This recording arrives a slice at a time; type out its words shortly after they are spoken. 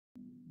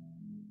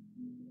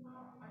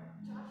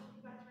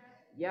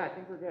Yeah, I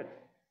think we're good.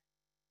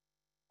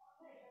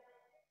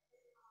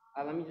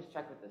 Let me just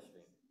check with this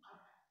stream.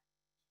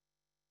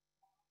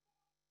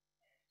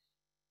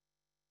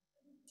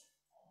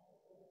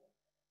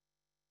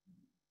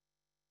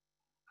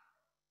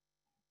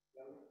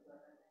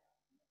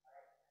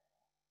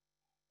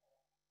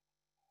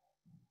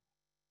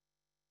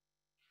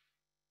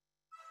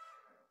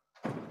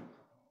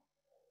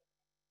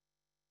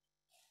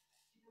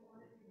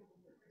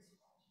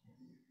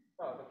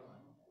 Oh, that's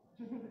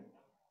fine.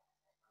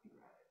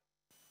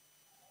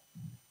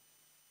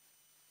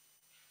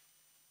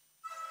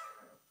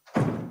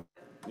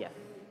 Yeah.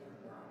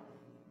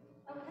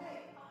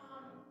 Okay,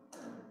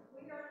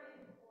 we are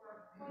in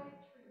for quite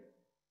a treat.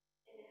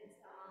 It is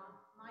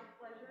my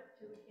pleasure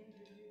to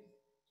introduce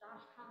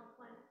Josh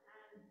Conklin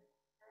and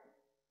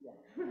Yeah.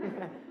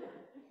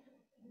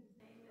 his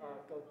name is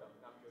Gautam,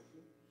 not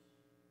Joshi.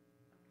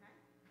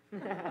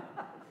 okay.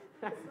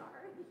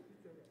 Sorry.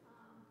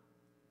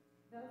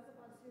 Those of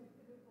us who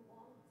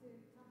belong to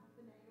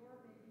Temple Mayor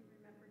maybe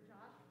remember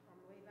Josh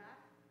from way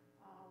back.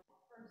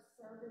 First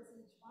service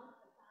each month,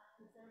 the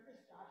family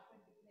service. Josh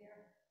would be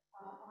there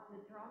on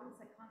the drums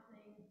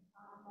accompanying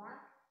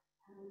Mark,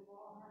 and we've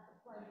all had the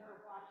pleasure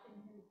of watching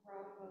him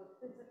grow both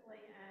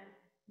physically and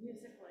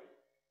musically.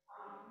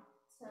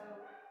 So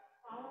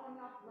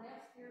following up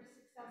last year's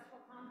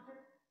successful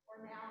concert,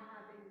 we're now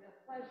having the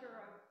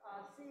pleasure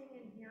of seeing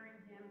and hearing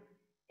him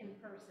in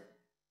person.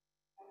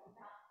 And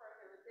without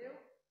further ado,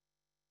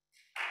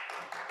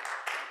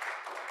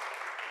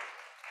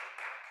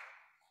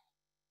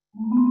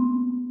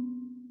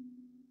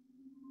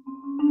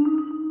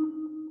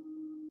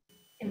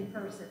 in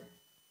person.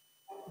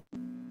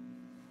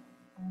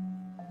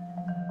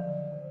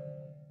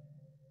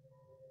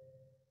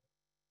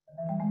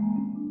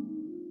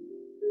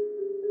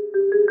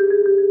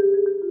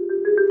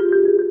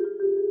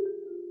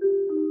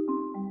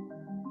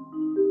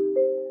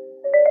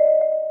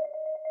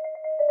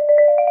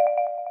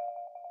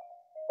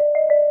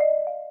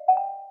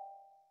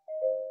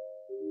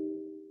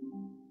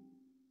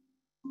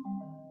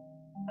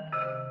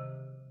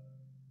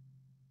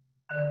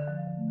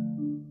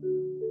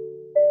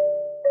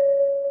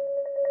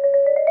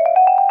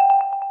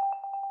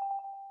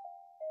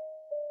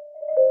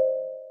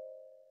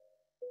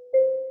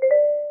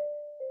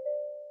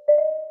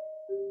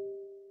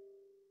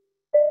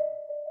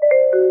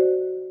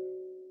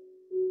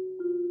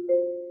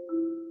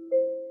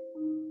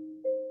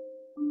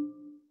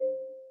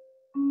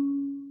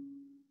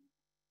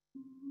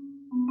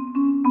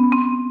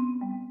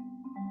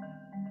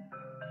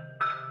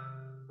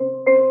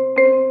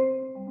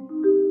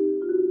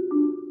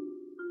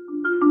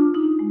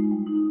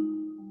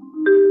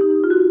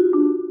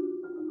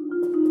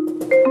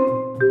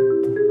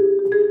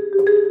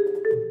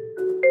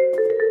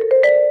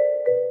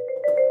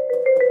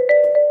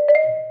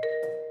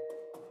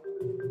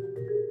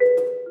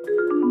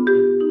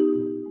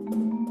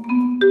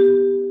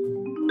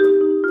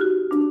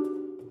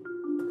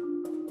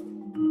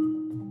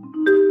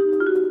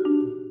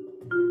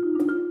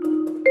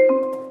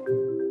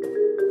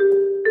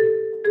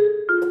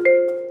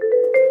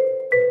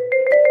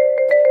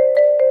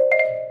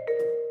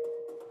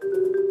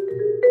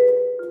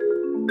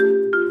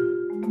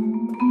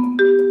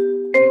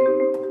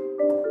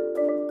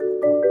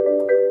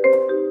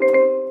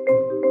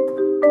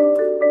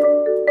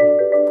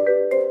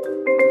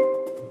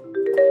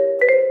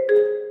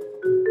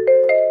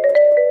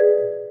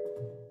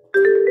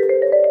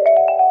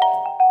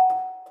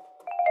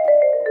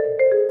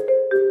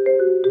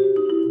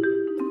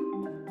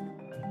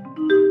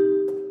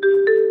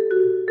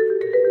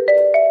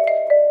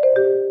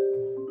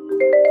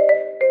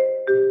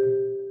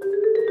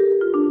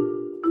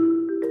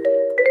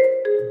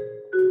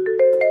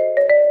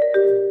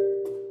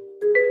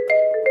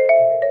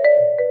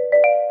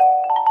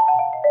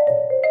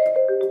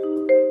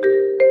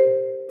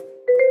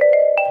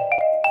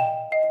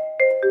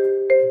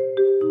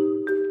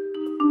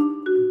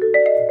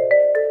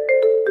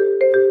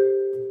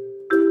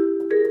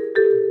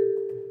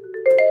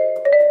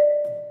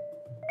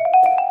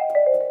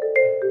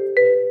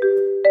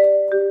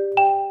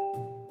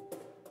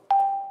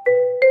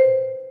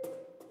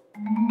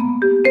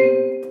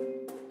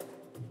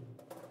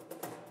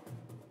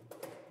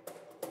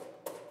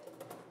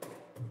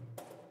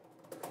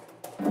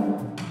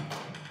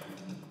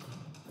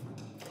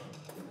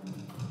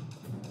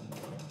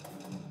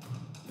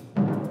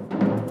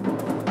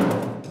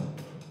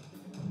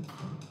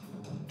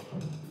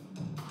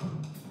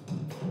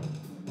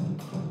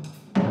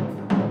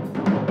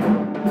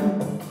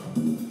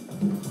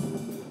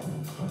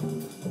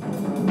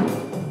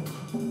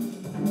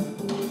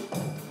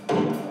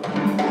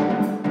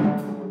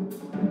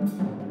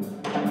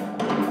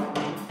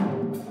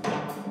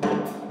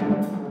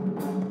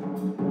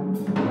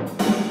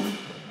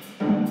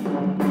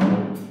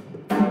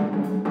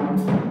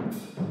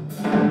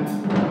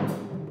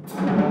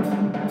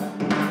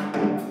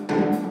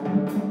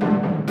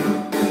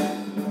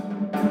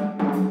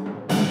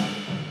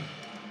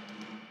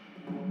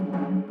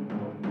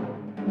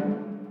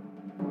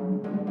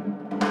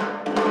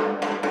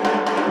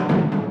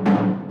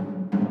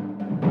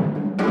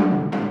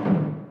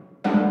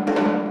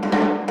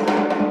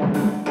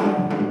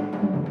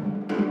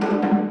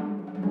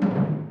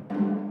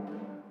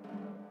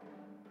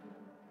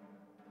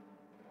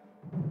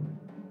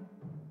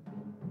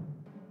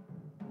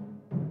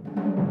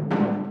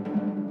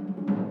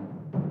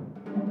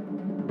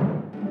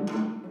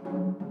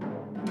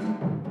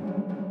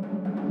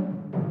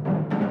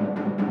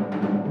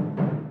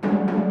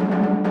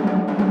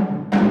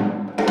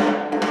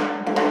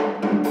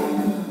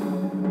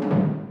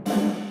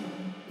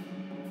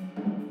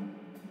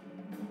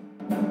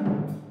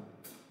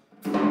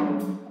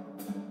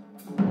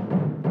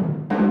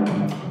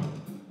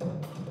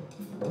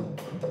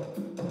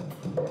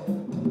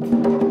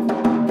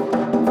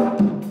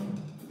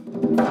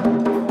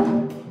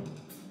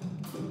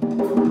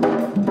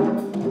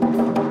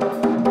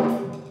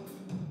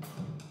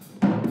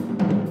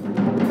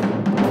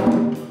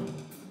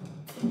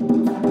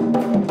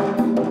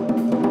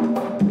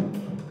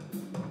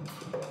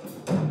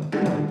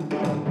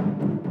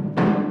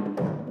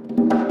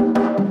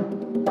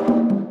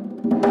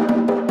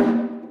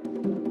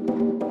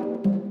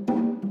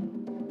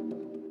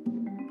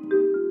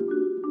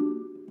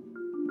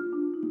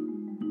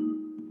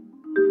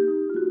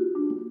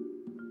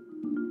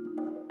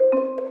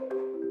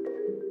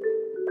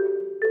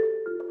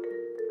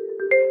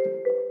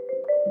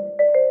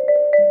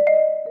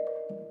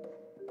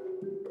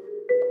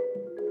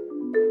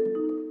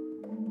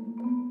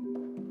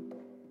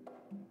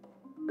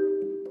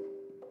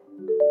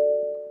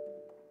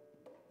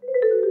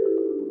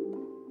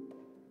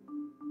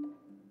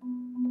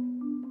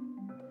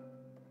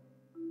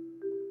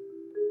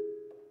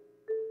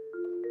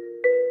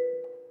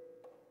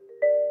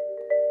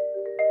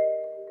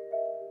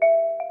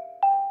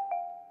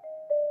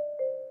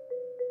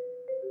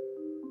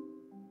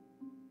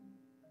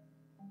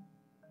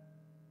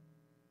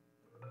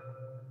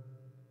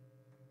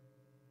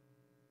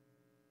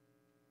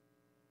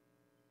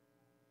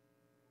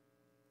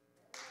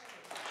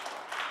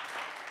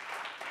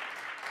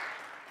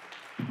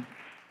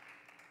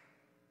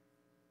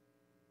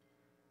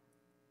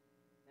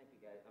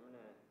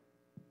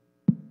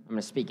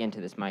 to speak into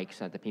this mic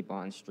so that the people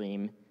on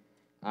stream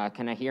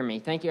can hear me.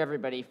 Thank you,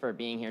 everybody, for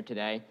being here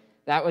today.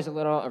 That was a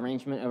little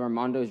arrangement of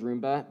Armando's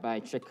Roomba by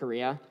Chick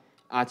Corea.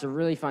 It's a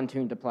really fun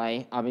tune to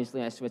play.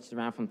 Obviously, I switched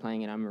around from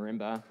playing it on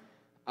marimba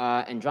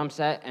and drum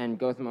set, and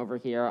Gotham over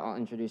here, I'll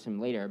introduce him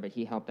later, but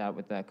he helped out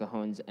with the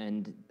cajones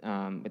and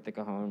with the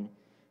cajon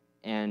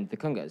and the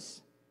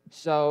congas.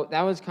 So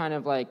that was kind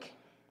of like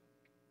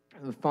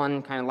a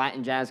fun kind of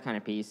Latin jazz kind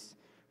of piece.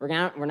 We're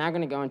now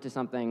going to go into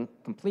something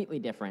completely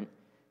different.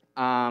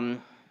 So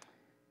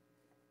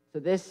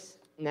this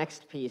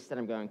next piece that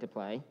I'm going to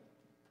play,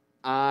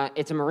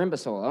 it's a marimba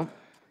solo,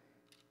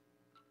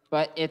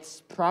 but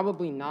it's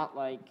probably not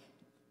like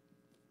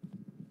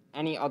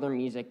any other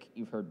music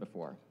you've heard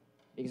before.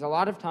 Because a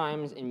lot of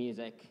times in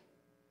music,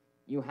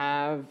 you're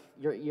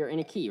in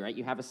a key, right?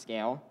 You have a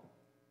scale,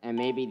 and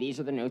maybe these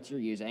are the notes you're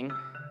using.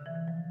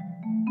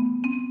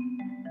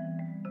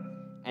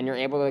 And you're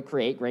able to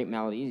create great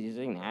melodies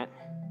using that,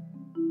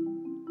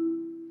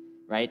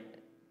 right?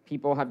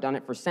 People have done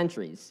it for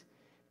centuries.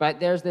 But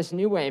there's this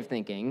new way of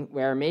thinking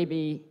where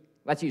maybe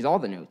let's use all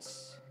the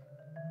notes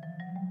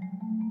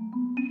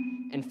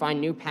and find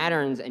new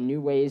patterns and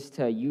new ways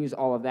to use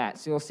all of that.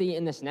 So you'll see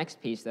in this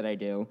next piece that I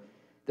do,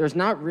 there's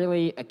not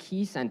really a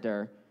key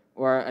center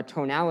or a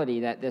tonality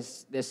that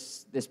this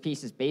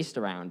piece is based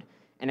around.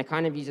 And it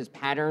kind of uses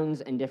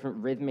patterns and different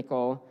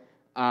rhythmical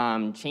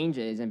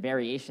changes and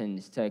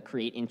variations to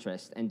create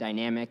interest and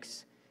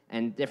dynamics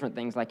and different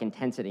things like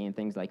intensity and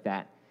things like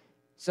that.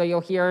 So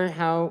you'll hear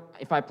how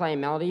if I play a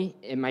melody,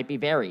 it might be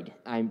varied.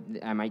 I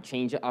might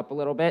change it up a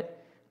little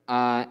bit.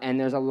 And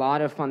there's a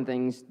lot of fun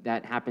things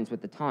that happens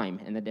with the time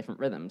and the different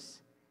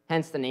rhythms.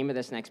 Hence the name of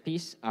this next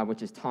piece,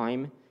 which is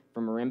Time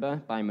from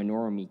Marimba by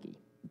Minoru Miki.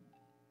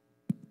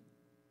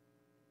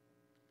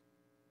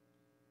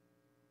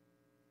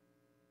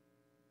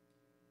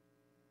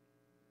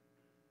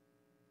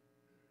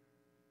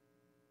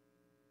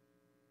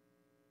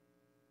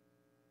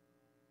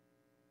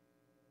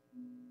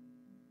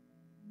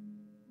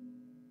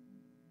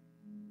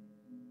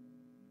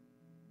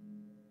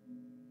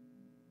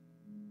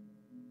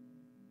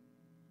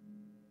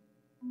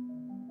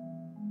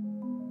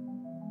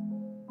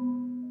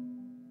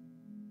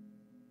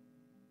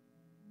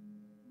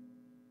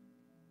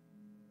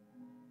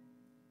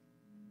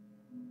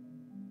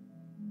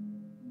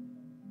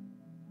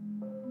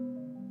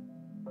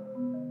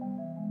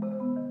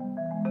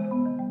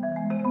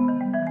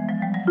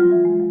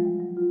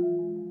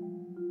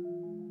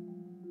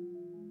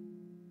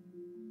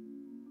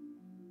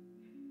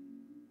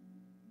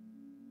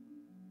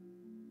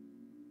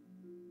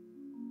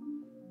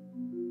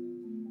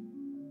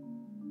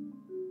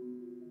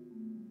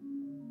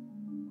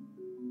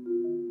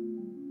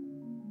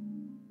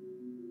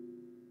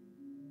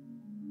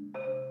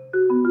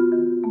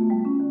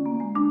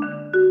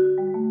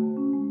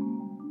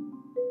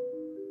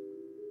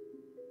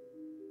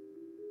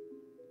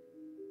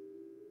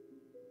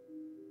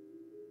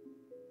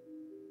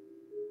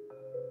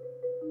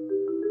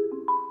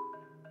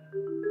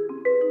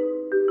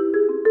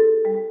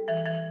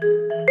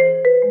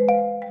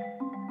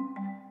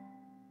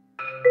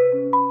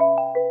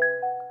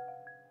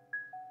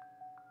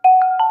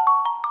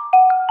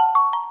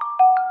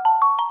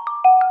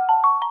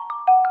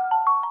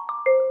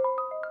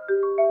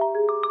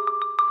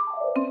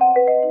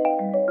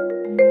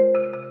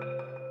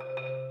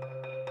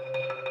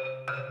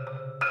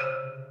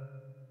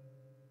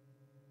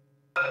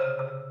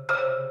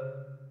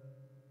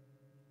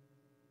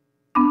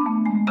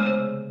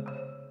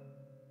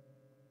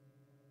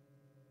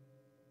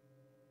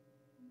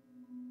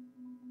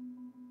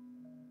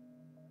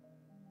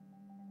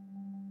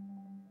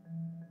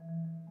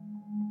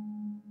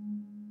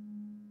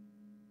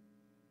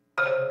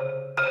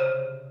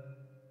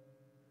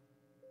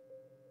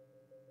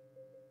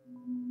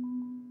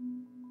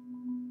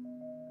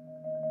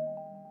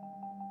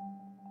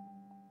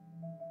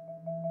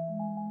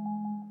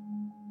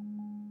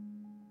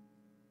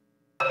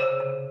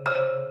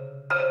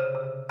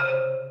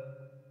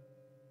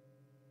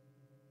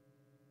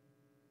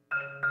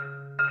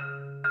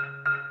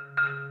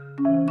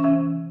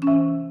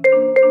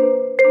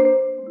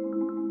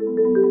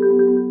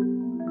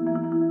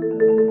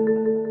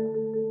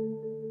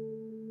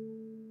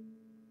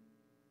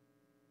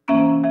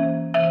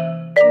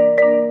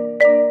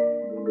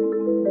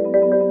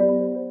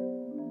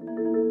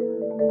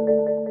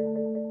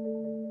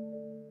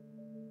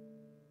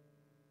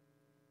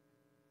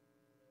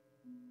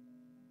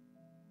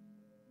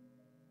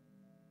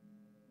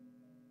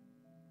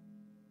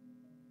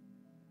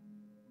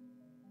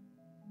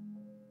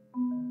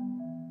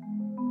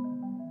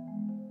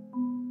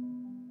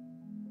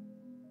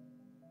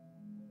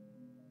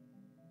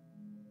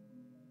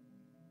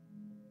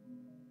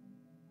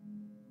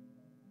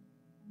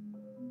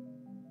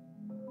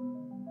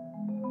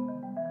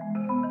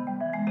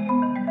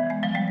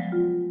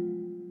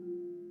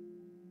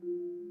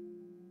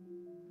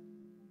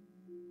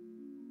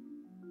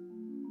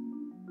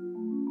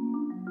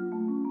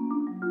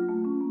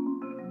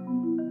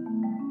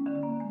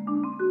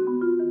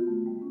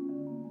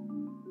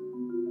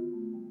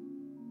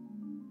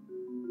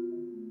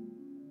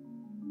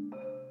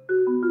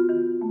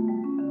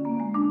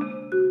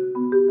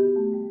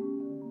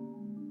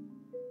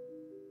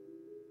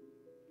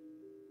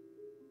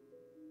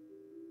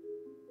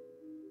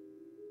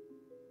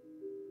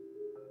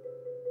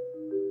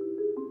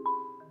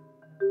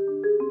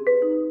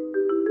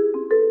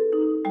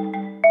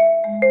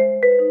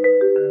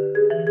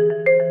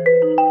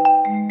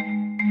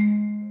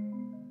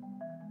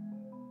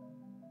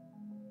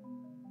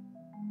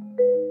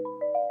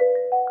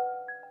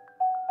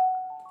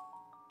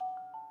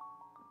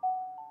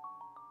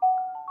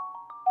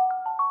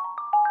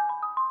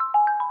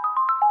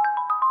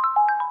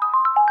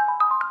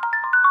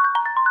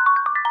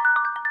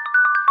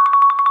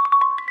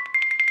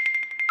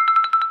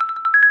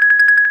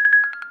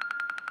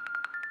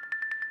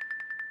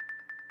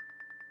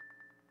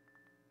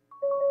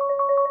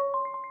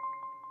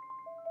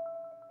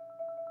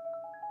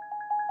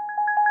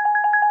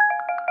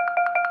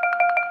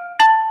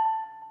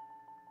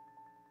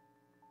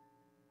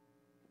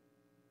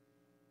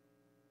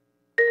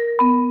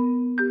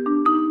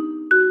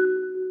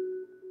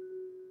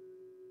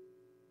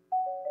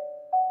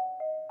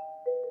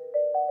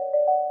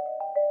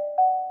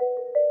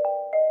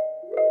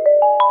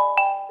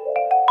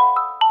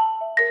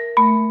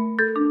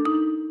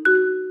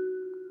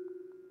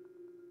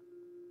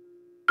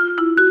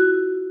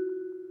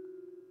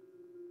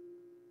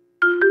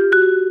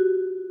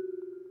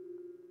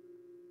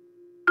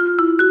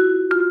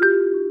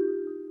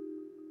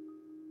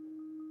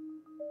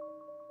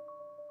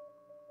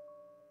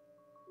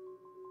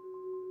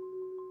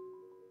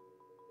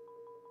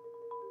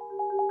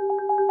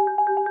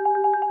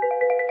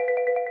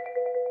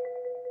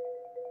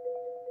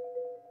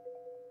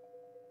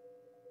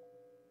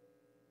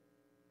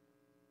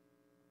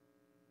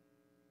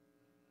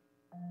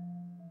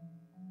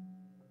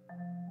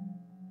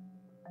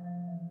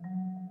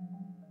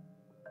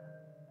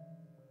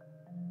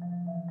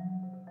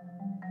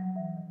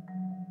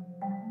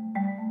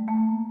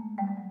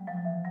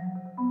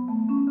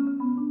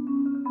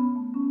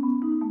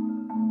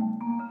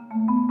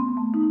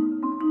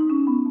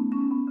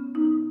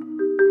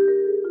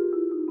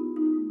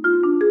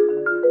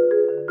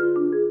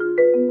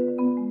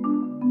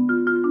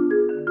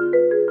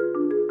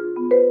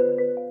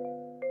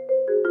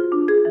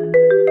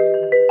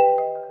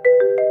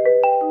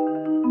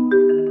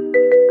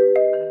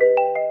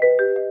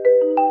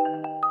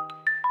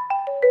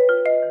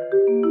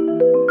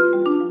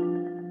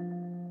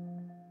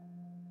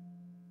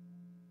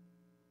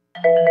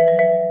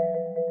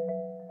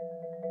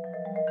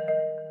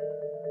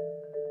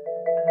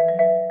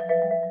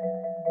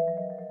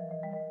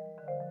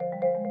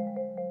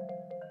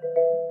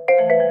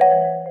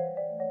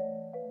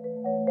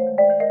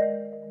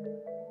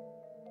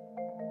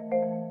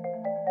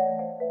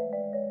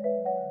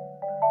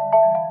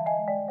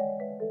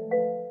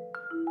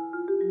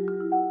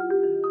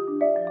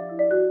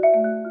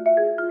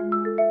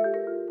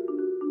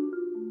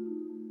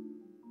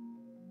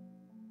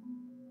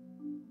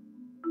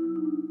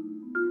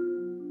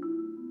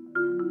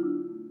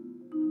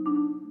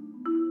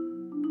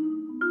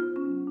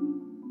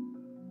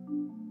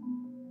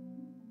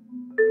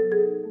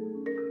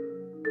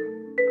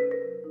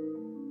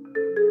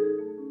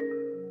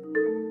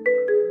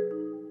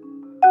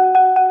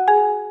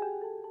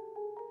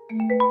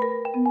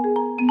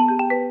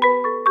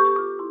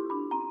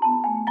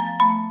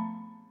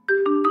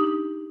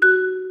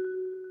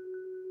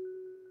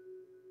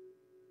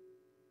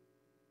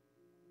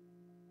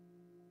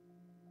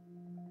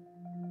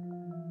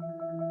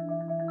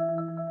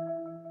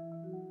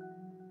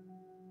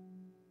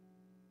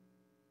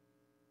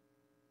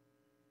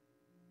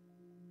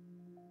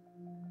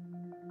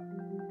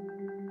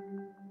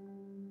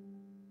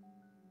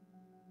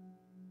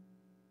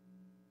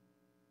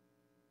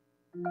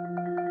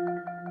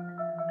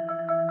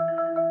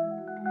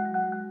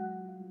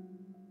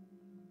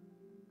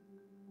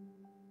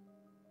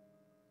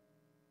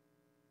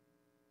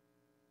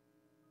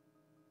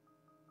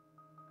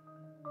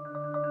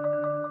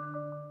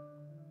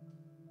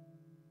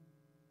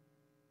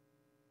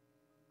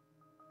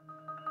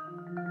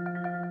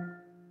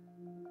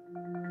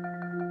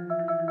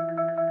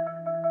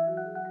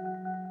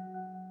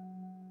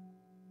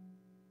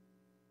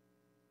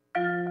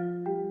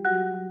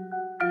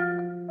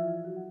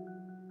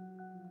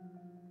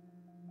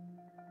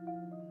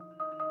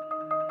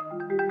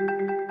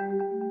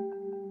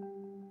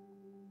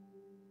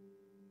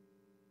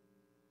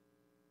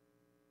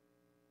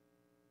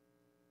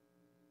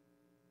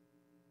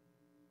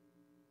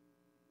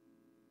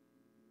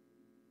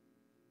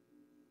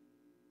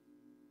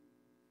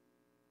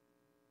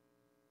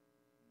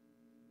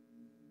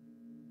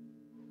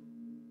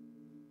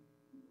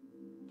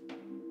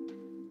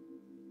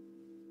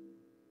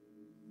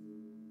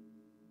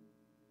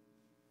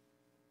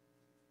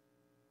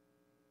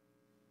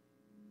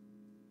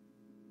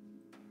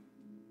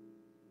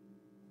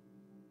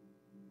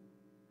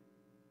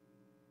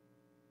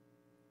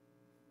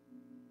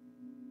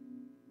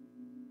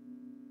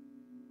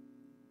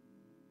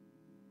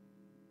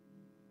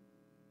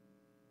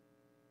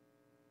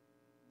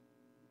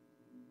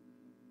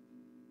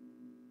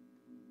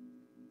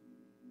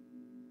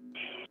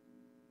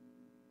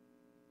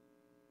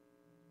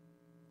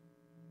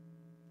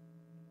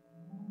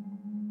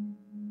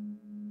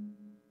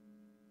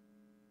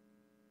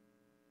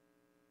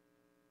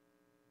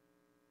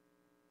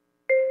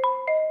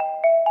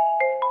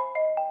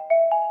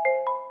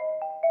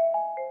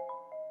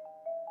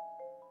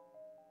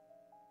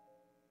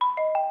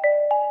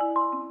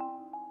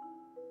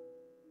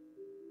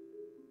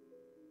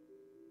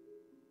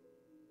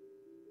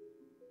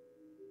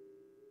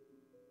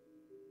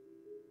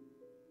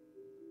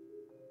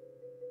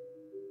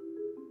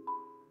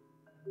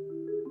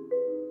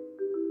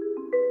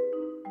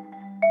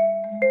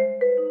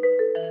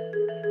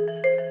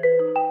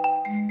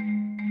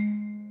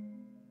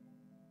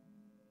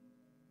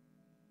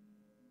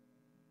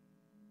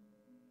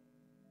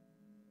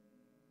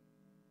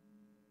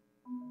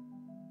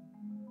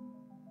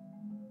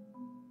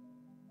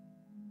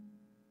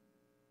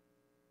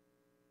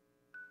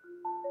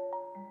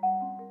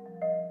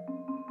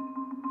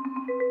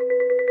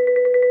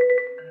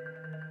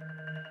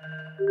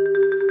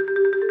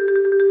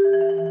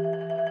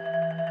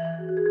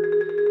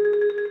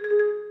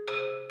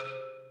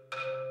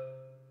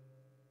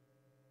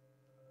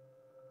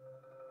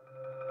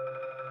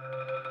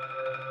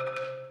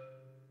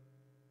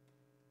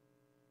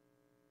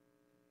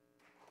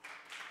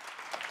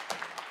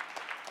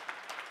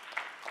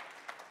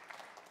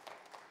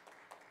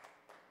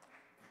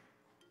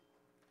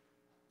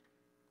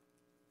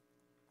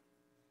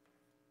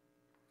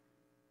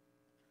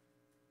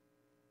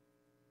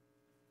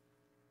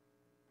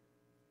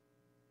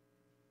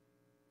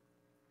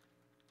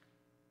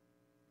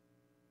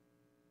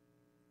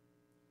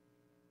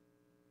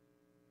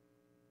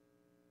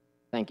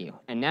 Thank you.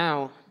 And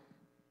now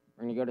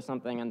we're going to go to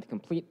something on the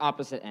complete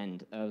opposite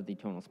end of the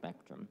tonal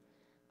spectrum.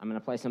 I'm going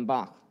to play some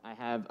Bach. I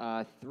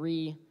have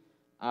three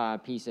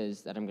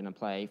pieces that I'm going to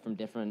play from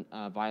different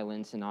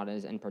violin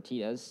sonatas and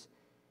partitas.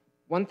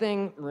 One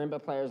thing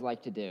marimba players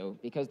like to do,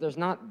 because there's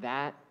not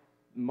that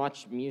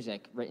much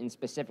music written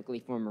specifically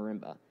for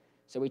marimba,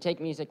 so we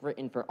take music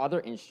written for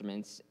other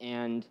instruments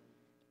and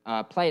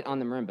play it on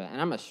the marimba.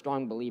 And I'm a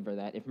strong believer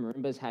that if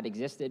marimbas had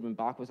existed when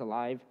Bach was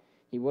alive,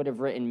 he would have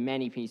written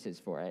many pieces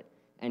for it,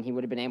 and he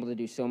would have been able to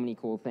do so many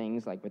cool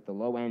things, like with the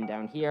low end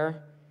down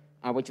here,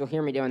 which you'll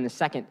hear me do in the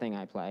second thing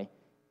I play.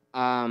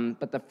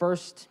 But the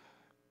first,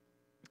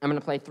 I'm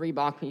going to play three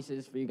Bach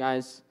pieces for you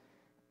guys,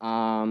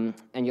 and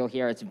you'll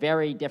hear it's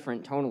very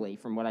different tonally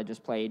from what I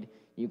just played.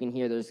 You can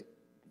hear there's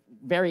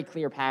very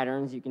clear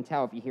patterns. You can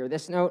tell if you hear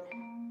this note,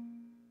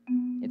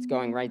 it's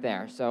going right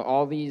there. So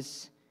all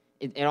these,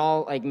 it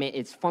all, like,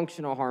 it's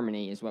functional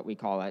harmony is what we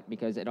call it,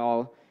 because it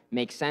all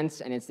makes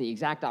sense, and it's the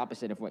exact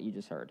opposite of what you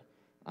just heard.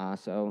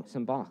 So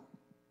some Bach.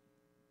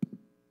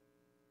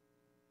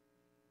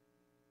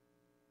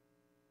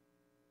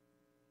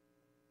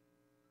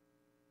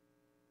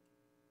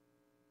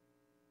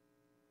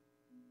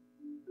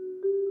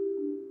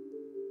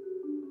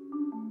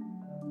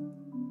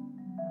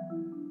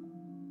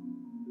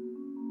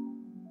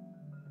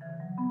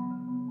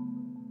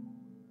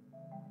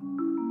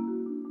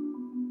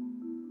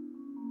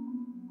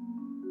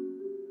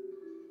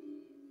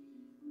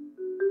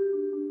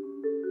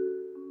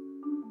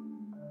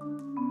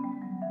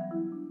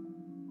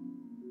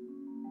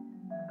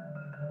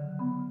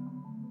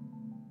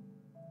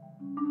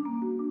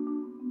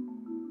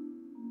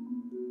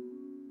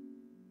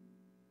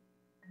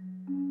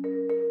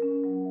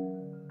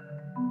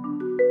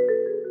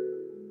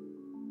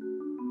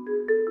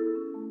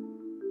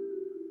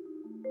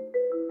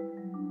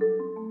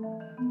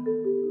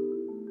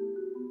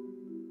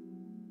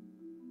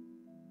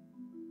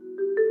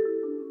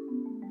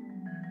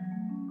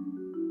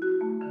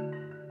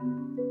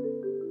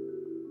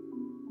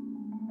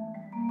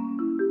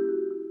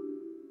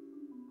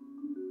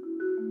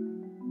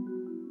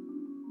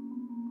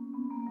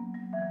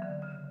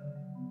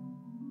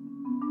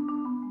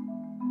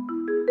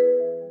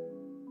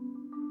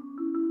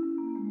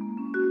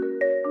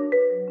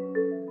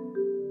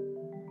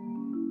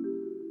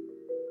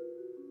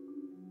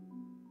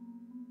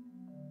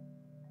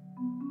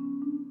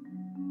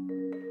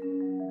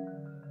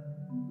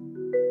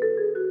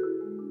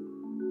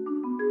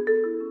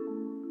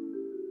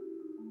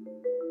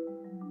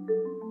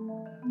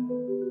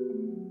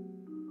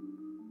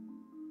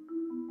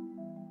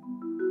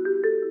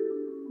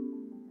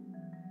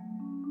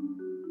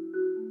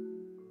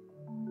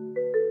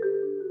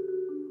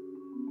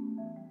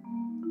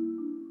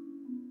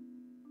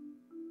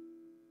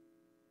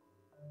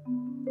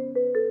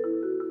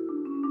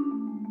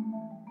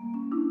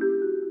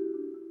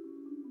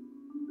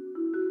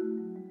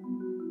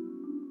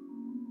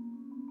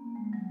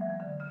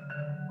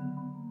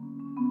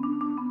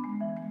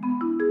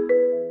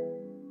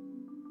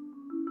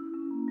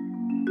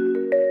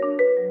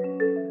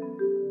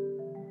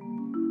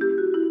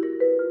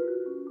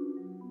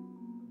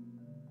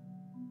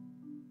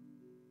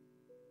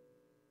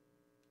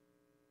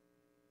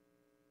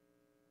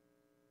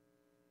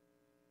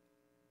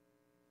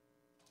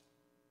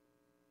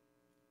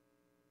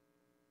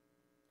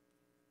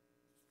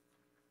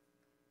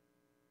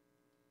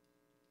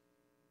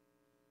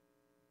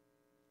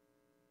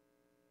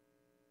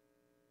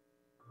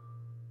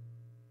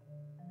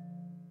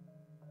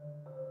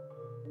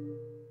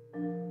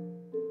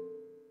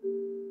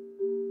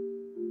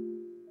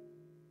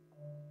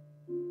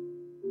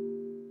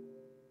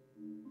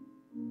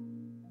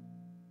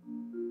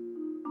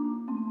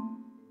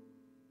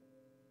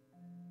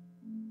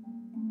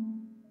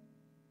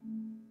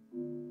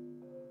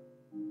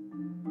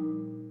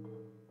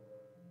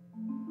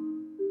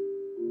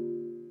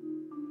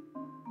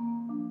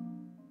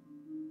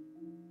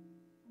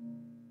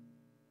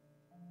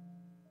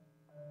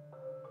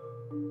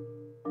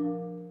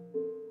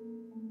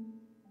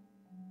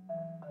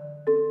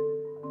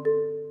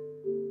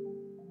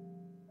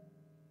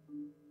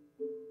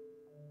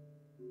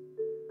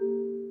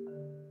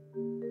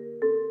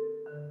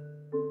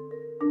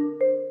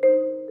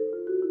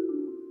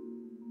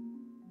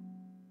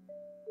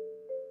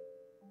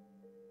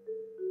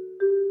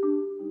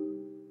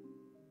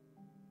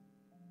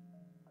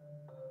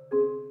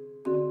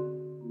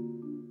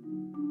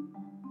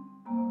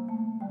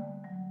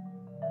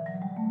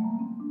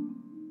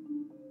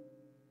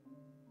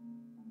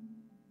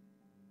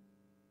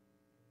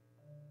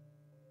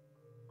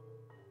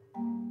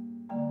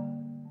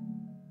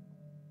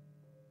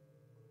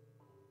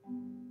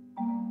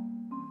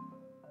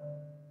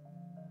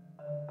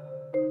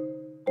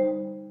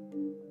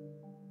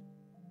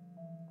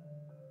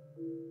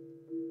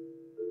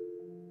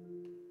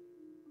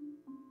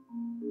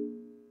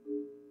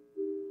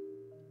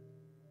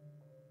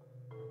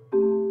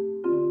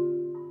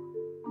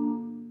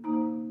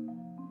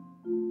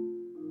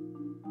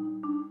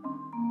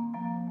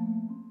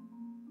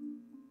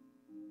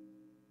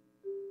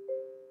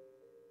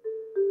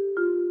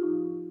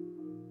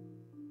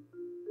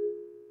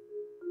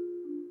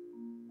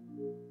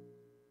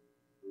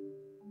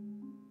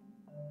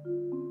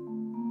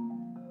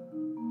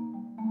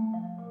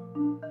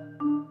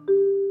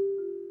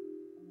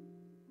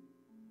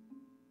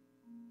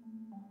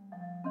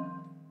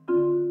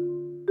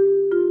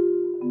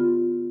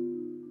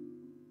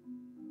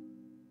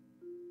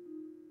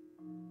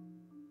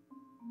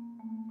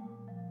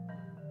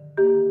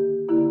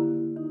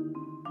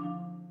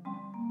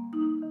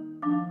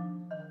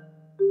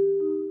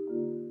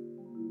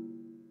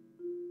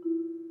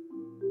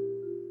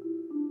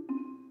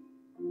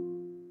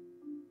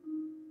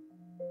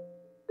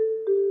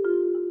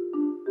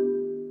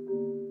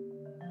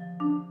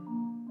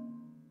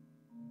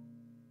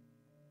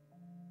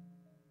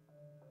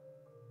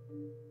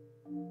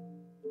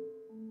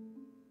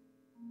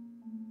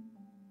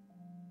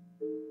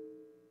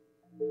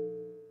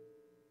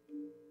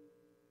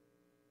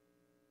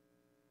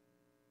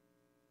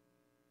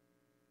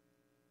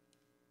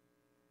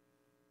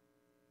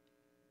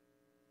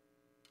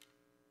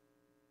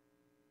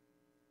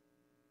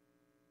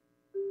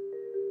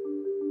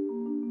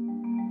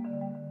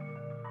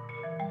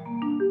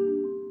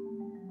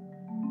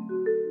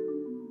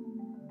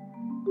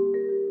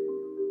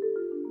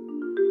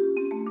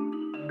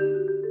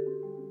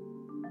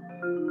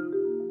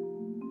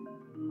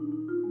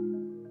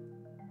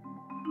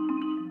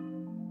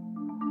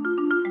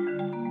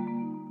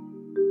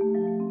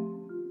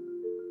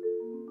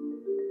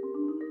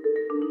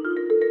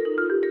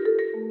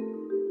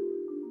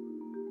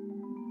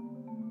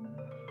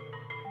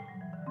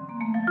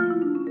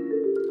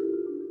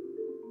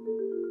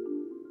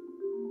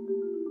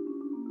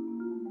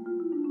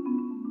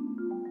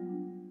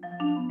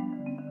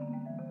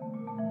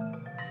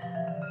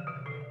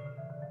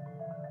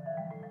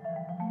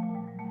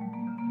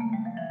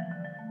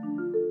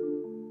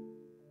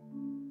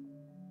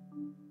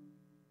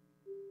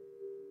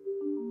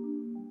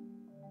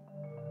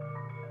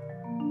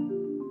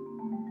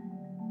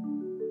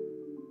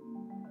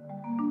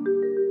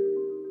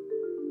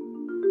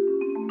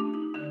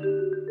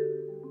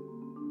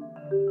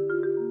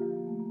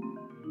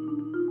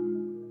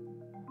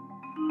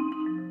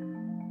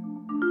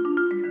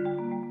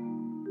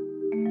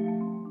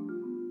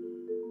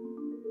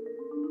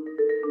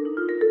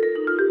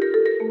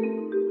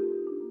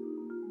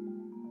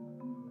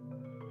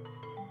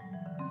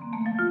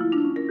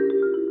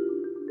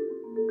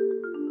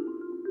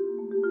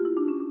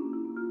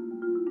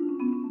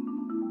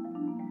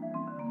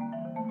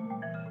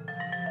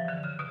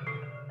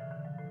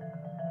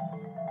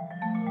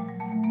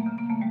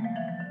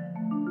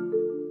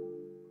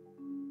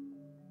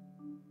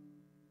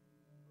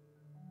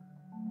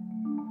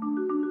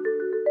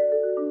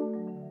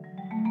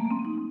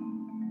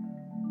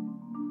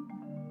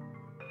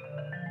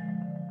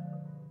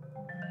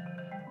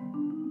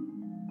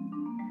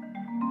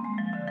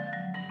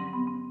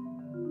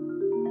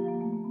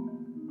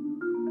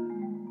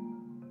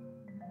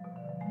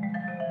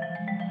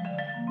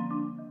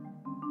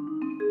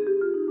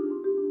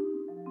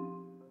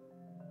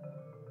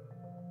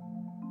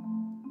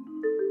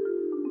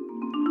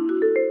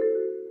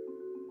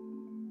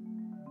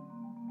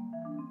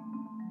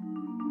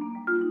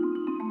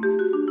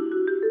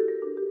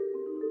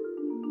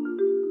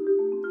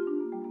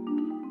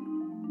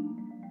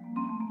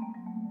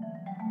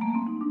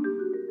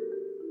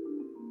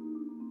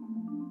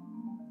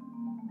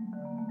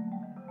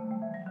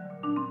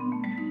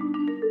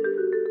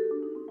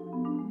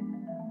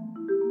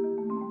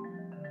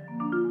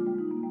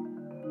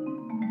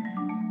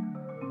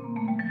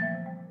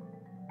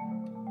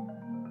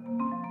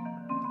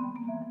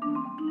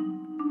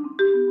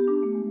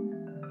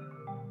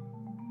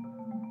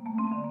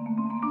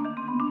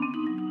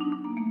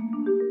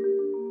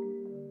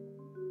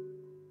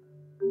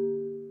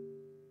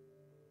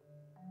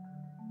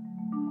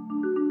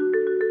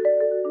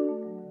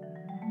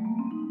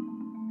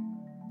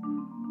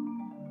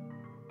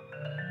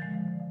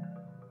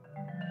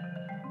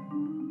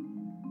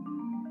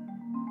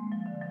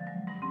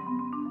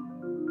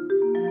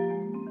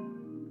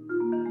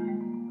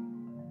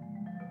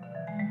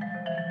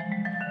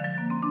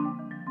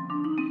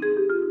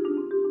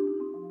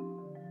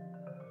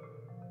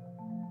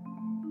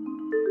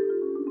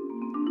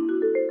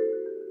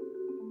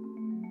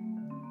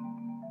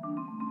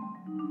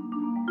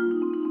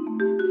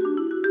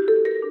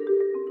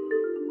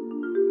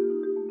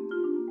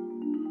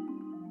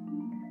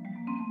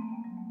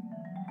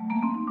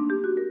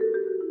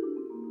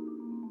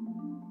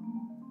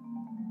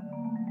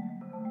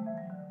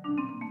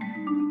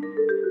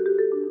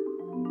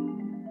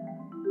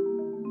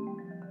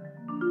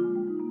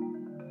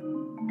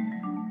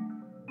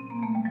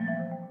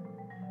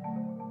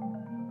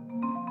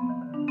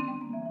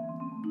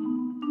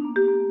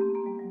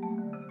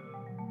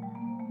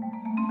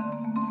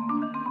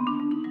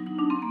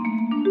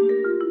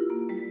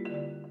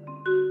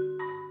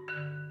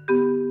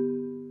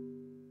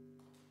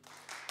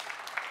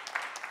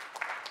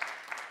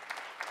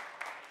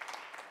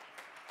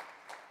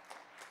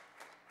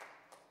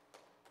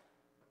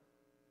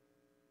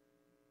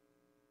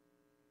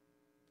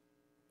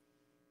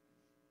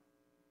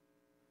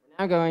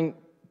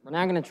 We're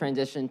now going to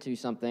transition to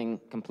something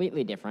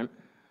completely different.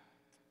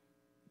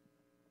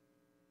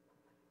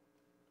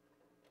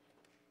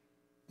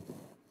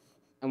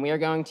 And we are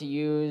going to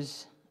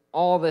use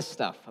all this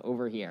stuff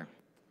over here.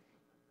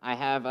 I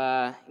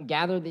have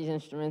gathered these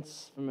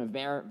instruments from a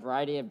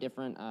variety of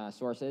different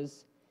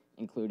sources,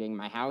 including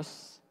my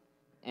house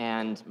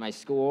and my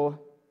school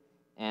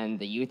and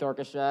the youth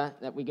orchestra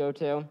that we go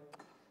to,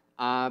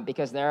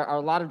 because there are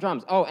a lot of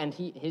drums. Oh, and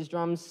his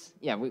drums,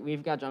 yeah,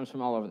 we've got drums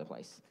from all over the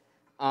place.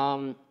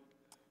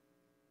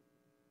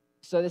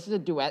 So this is a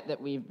duet that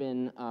we've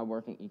been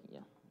working, yeah.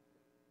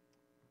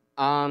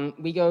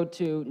 We go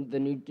to the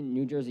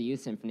New Jersey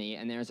Youth Symphony,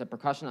 and there's a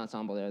percussion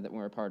ensemble there that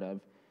we're a part of.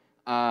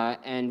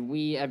 and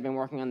we have been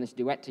working on this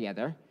duet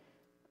together,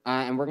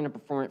 and we're going to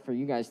perform it for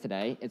you guys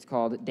today. It's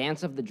called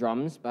Dance of the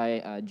Drums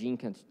by Gene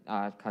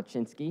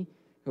Kaczynski,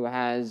 who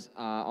has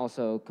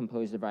also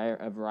composed a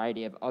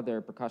variety of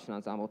other percussion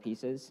ensemble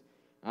pieces.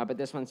 But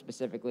this one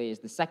specifically is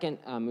the second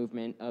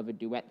movement of a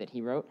duet that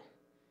he wrote.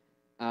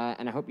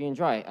 And I hope you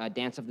enjoy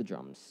Dance of the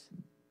Drums.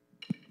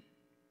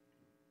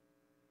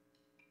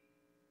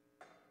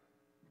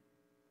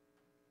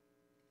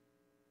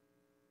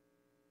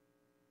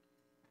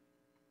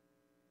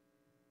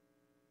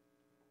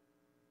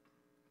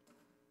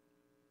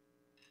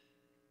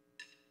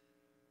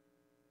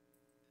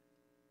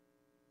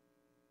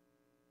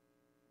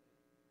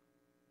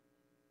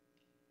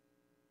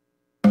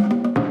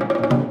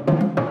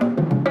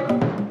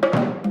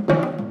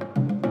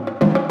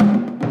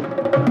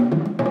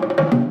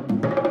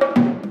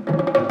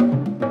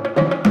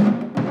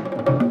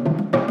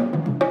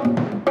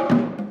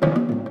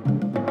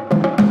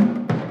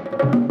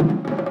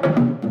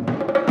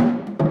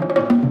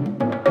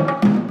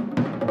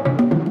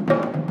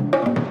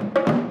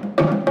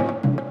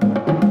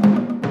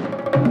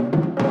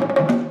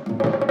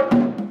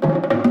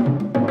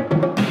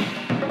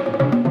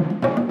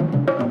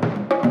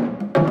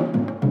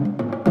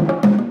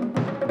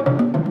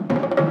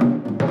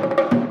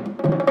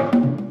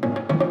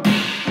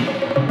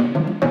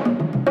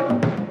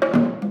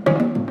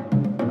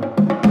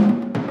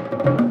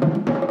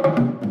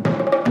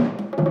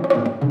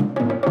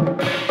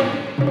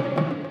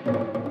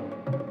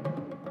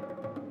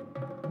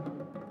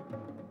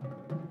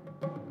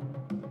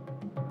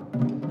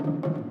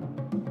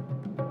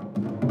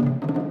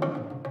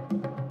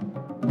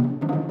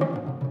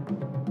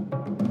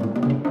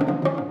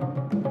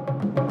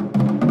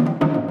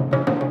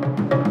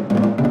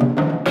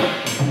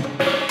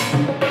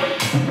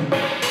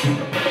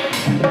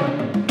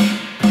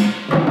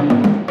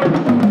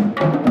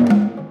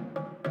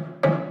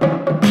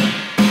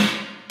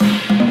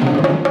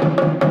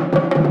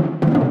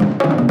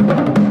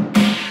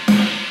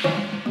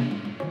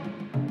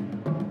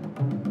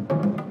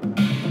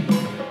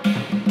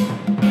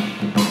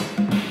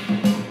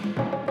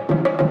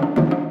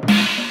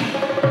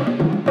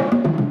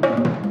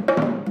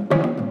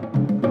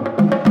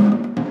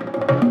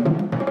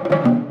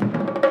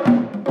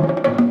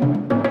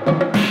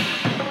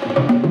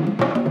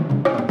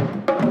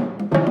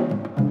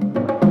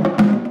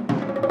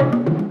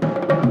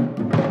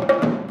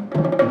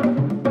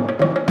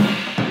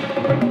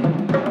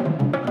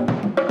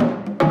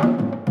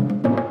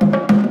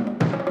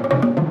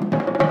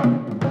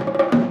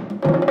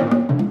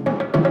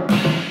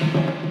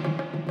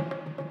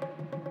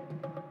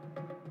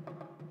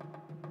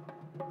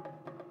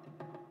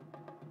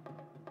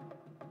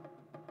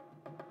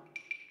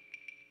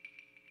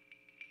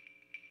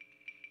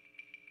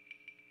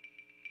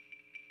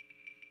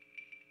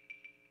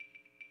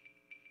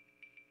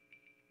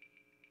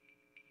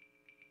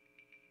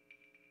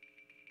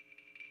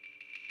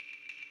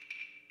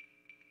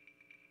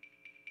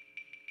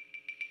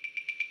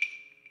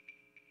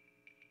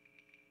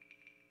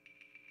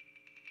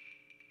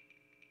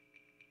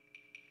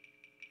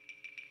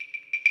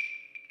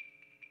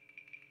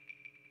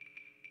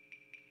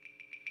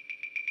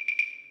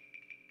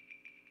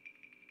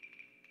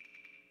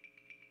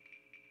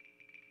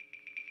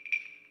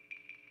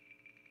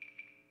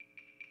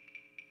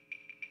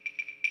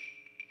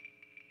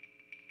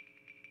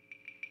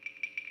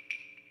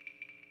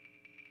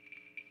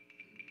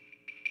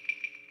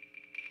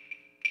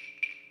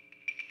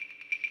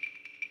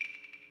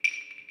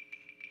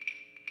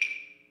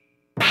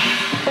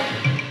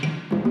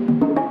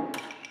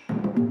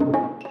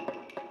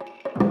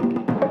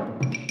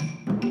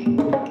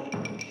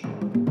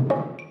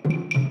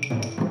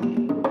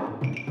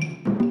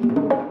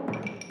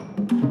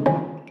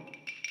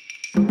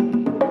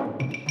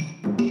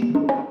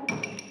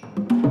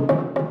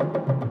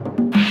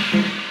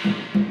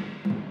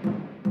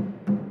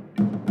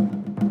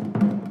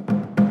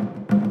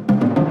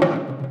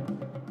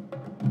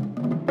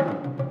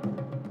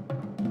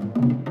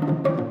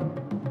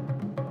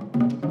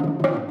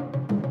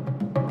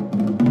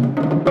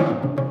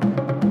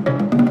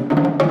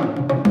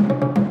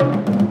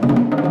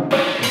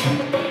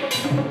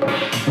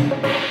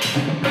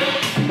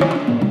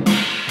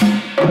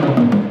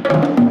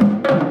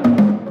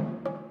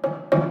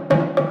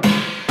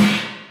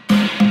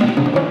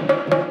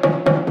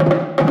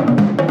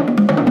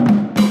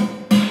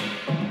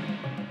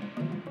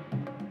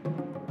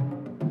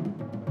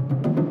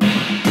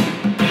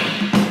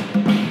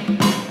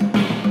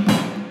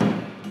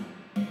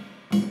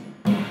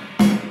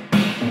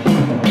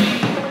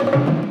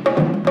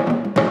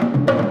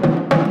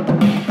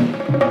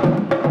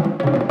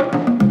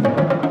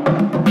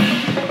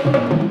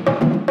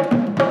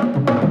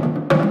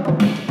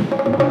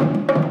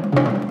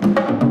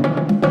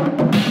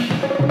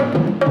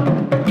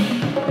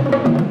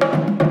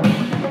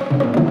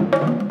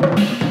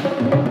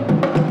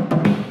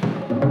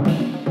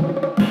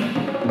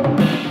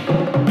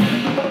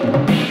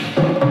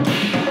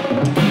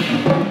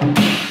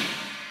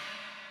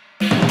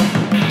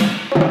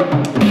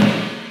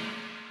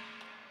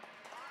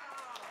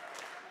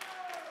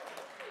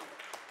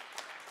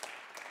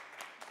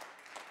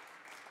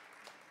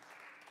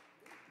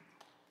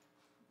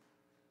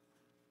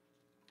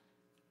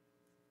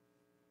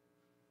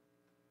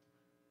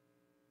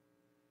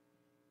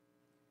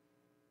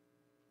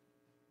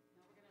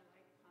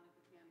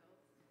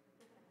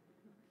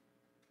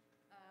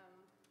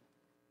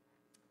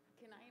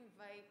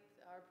 invite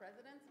our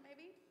presidents,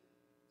 maybe,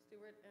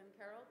 Stuart and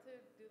Carol, to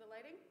do the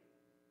lighting?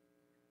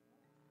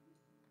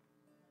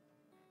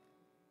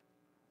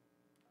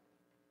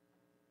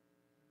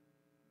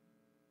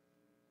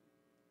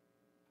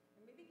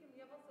 And maybe can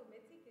we have also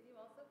Mitzi? Can you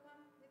also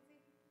come,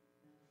 Mitzi?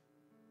 Did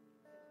you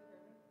hear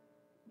me?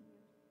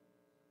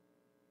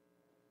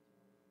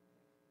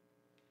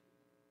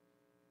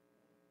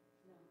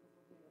 No,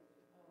 because we'll do it.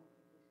 Oh, I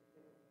think we should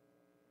do it.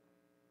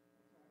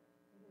 That's right.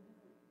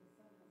 The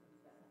sun hasn't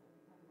set, so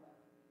we have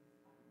left.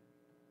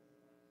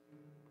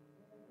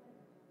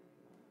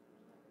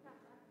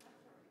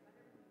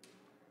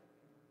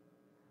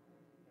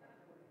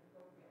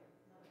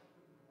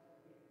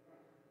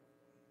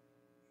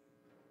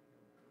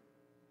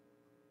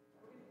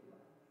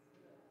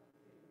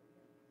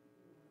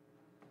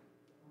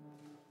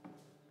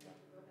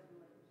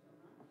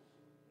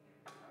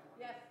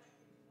 Yes.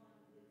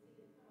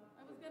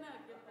 I was gonna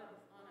give her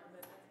this honor,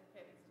 but that's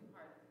okay, it's too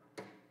hard.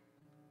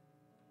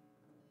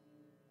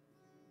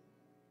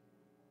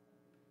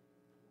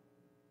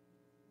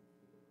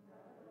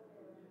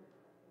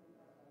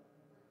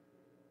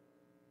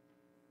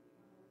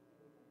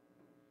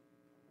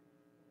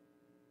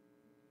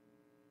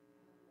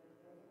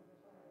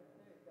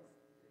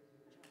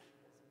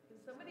 Can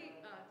somebody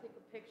take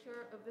a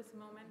picture of this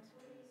moment?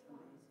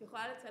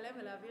 יכולה לצלם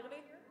ולהעביר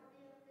לי?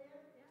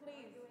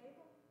 Please.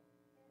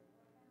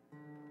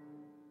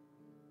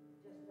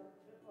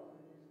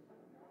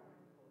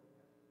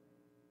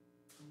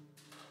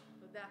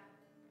 תודה.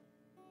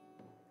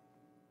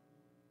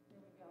 Here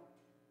we go.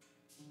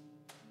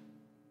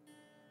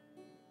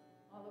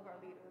 All of our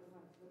leaders. No,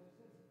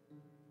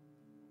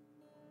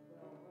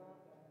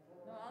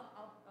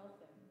 I'll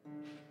sing.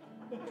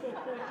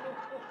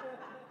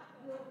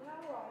 You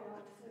know I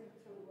don't sing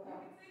too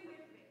well. You can sing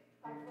with me.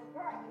 I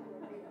forgot you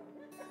were here.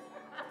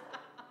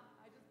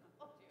 I just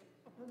called you.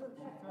 Let's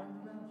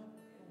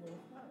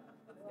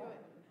Let's do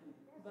it.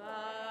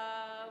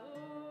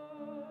 Baruch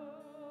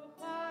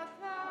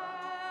atah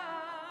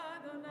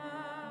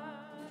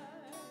Adonai,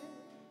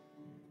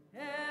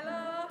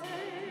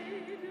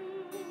 Eloheinu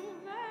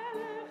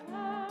melech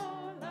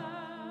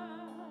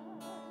haolam,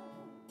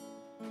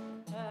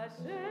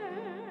 asher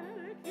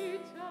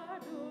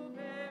קידשנו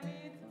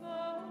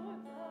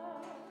במצוותיו,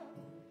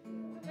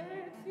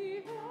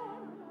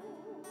 וציוונו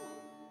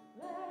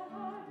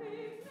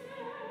להביא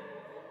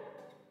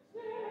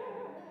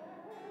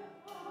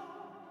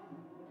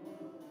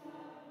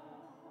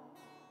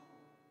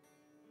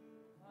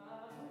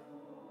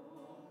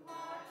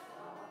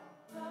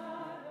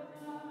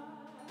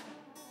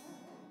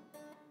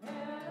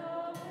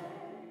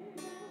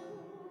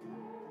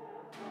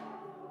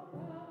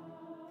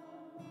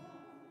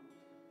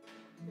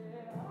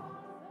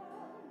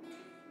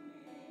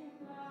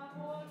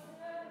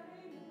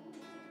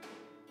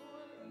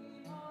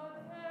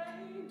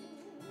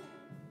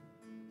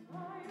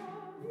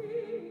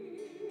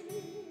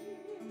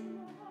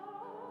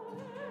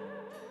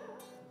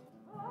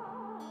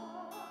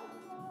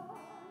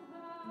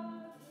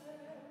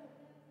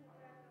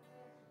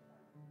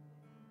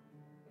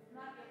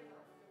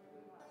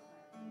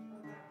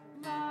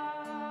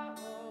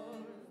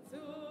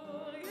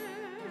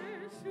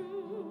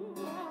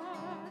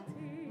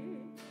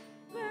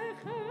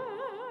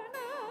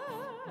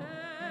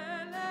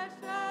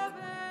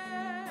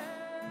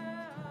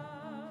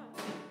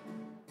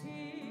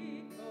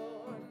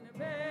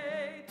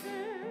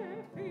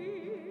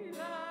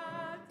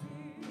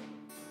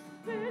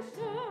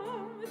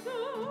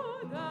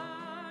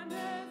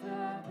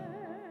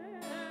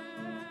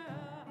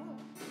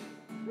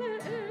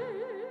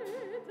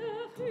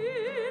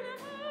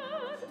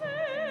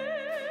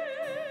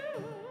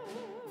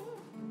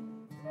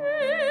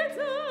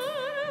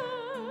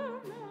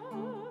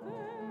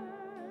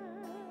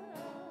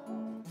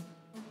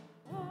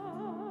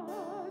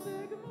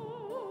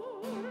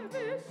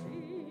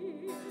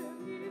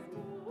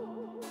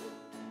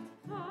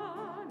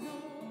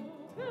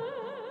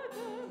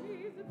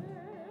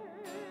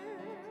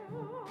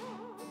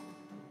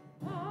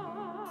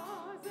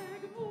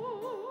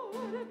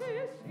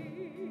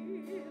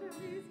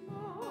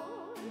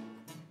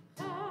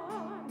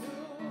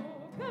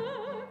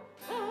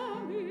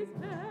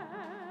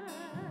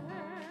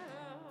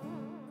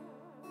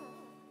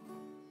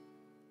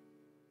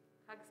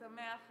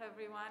Sameach,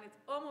 everyone.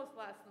 It's almost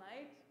last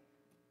night.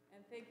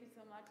 And thank you so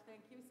much.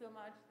 Thank you so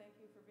much. Thank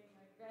you for being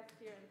my guest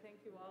here. And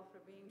thank you all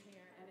for being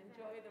here. And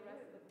enjoy the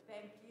rest of the,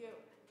 thank you.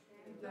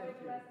 Enjoy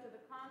the rest of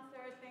the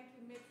concert. Thank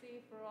you,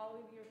 Mitzi, for all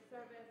of your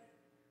service.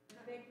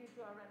 And thank you to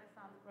our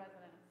Renaissance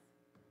presidents.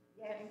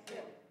 Yes,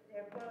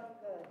 they're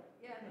both good.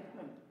 Yeah, they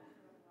are.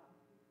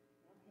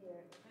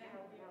 Here. Thank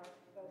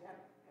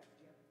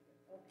you.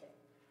 Okay.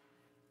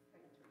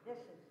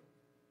 This is,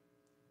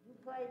 you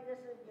played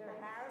this in your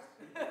house?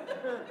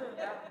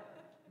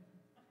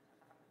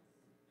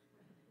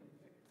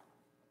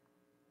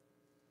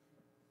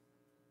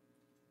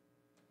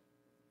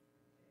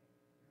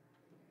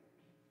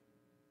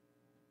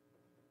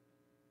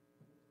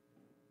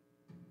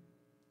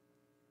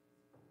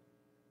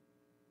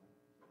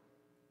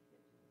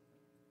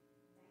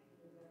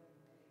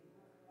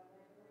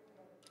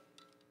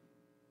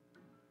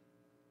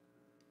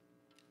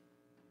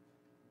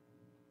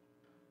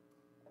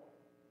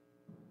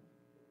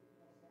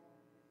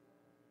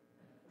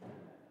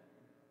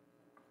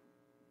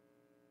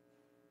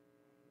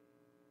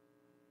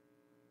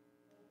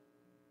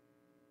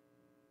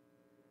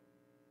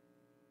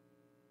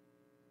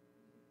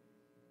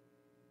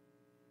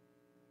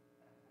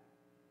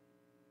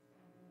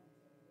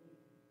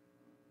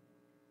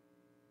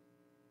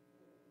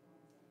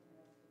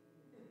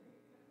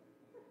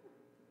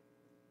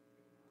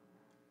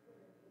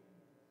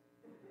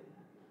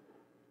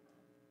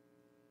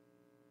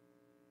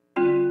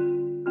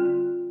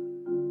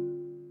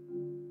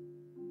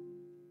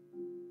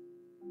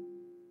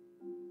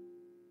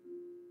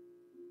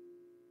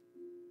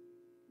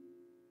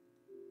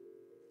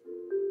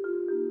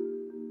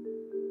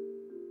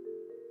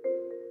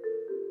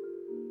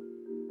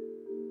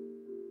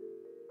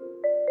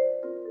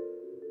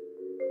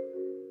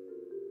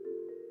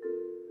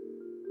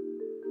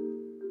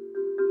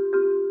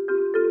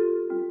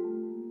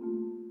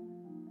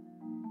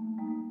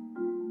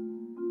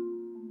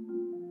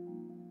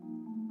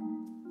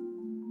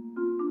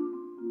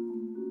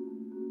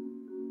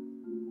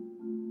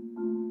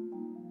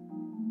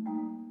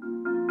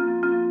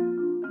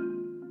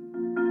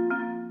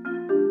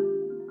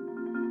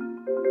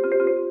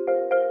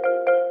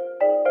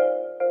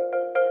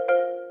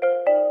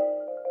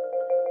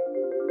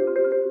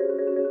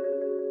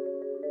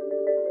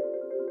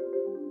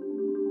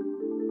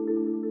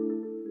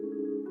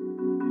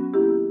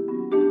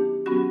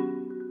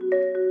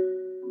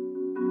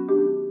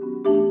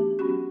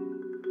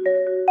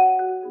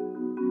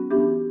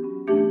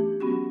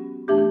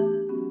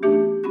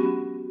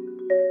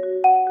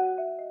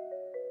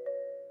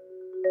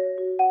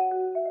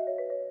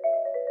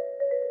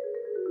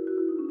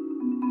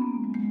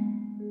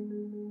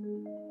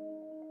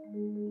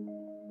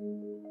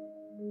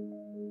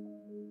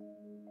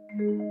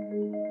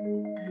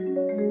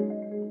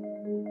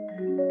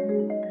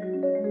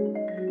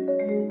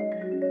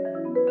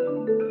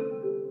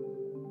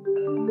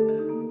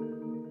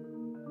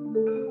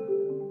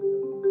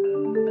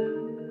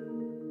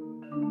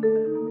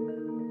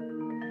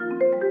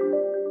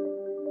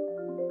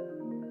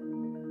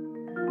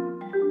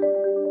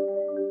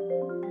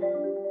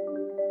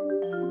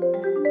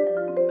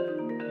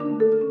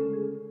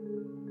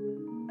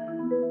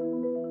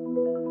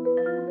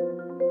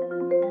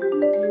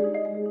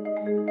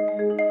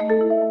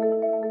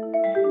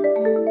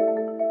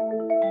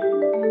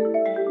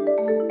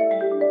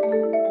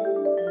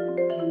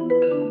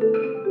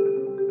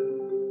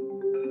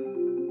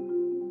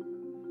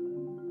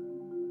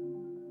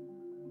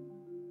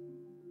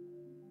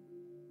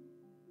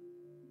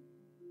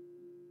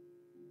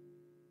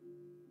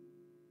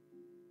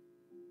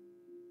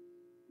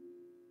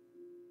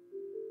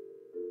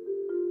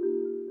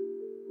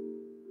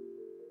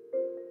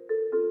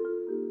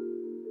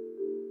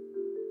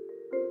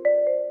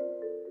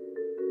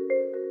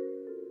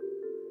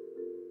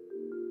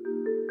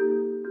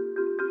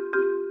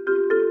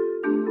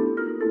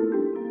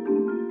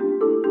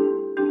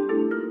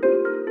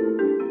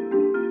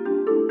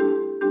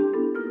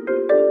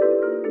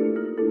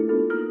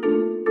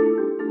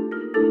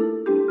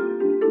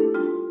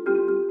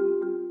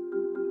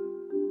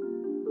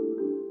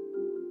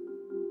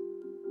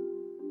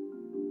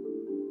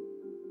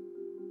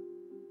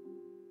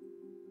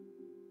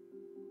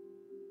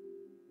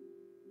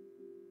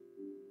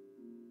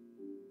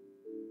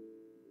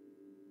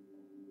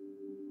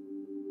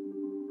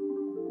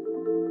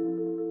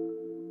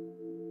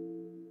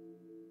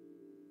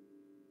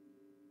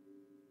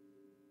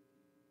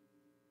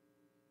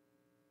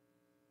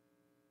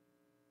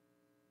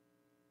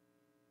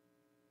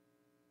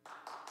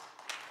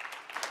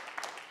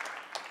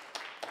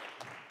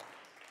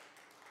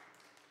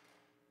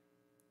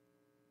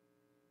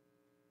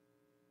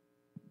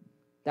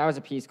 That was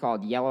a piece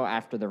called Yellow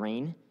After the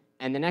Rain.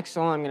 And the next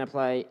song I'm going to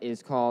play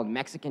is called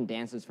Mexican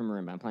Dances from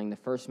Marimba. I'm playing the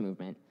first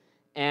movement.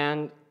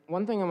 And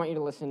one thing I want you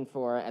to listen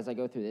for as I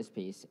go through this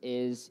piece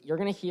is you're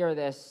going to hear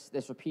this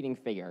repeating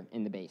figure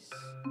in the bass.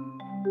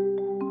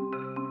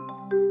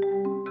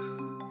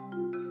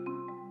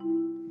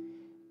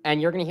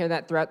 And you're going to hear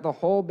that throughout the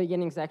whole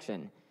beginning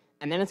section.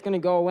 And then it's going to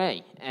go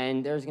away.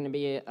 And there's going to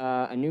be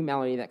a new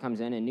melody that comes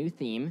in, a new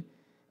theme,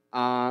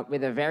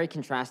 with a very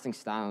contrasting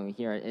style. You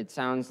hear it. It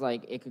sounds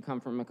like it could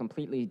come from a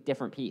completely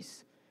different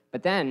piece.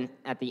 But then,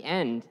 at the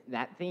end,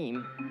 that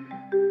theme,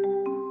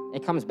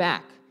 it comes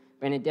back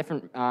in a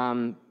different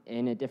rhythm,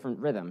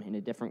 in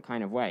a different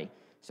kind of way.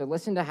 So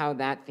listen to how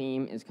that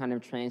theme is kind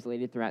of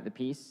translated throughout the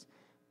piece,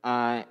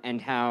 and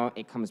how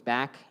it comes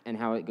back and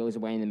how it goes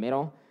away in the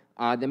middle.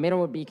 The middle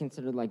would be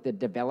considered like the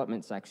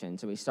development section.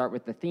 So we start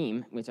with the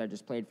theme, which I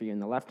just played for you in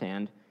the left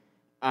hand.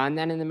 And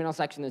then in the middle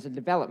section, there's a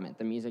development.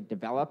 The music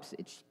develops,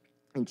 it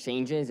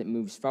changes, it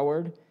moves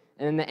forward.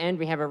 And in the end,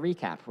 we have a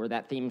recap where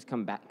that theme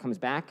comes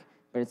back,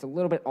 but it's a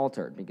little bit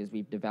altered because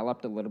we've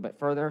developed a little bit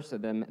further, so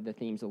the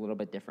theme's a little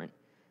bit different.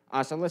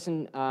 So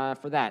listen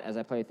for that as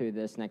I play through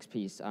this next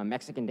piece,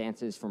 Mexican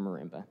Dances from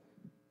Marimba.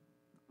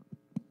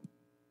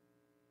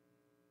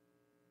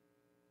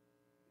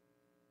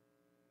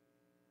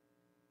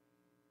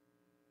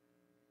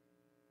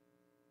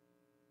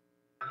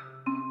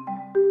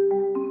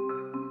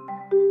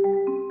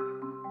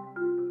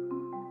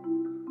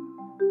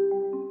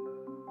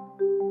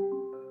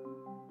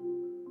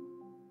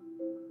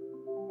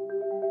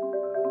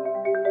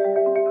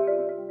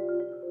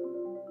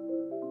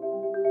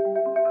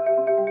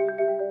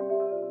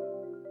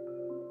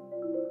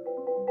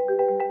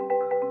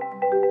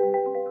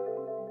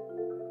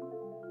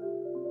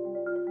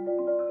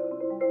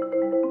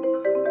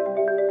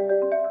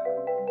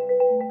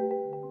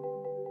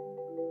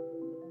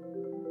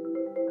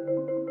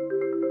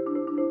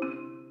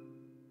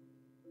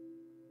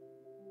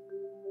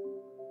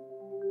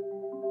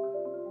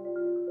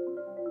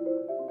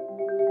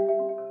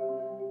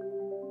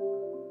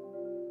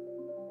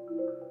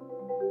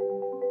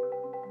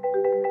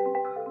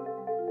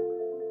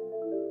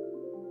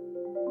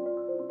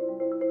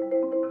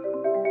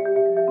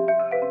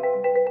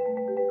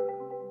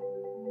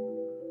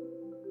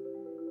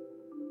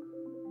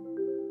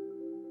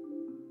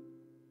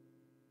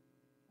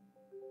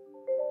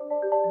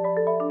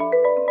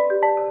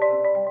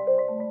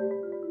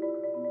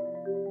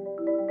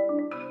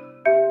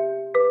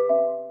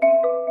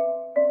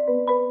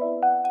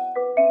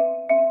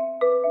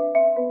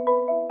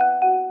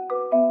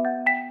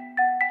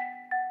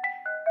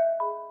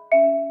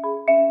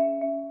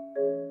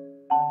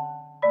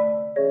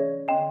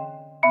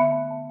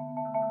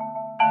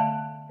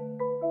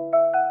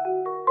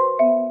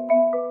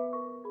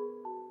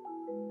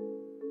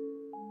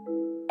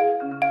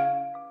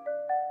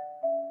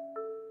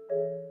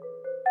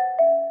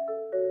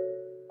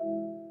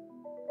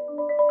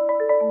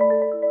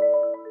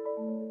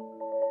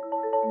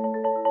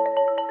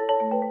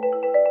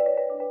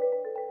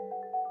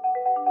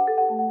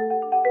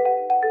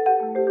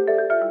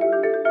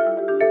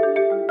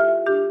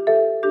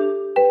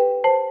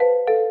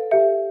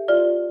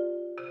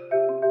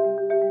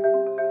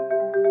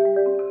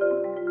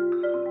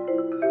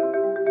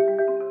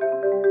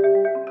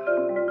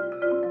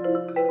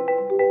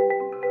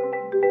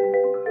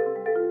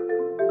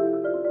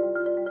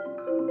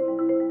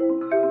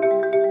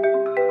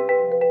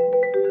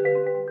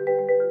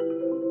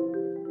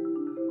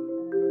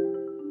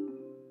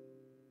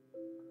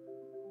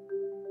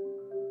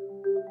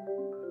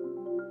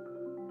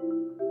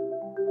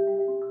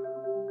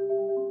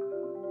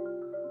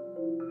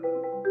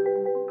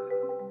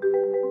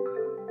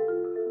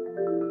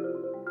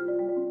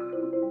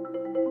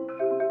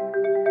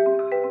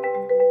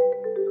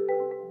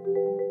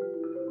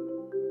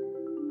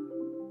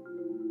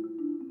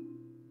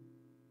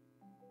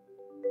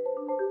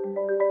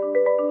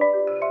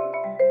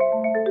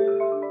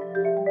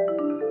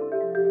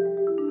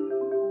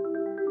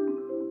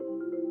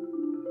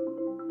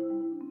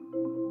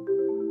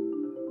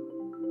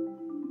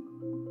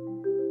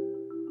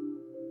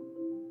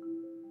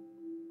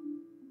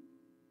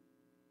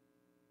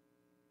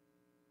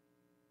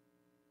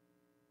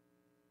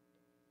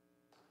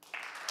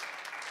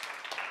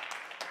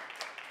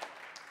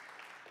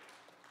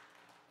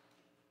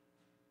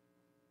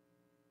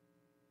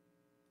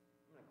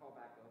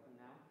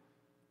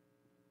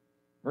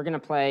 We're going to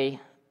play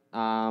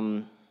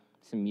some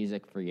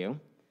music for you.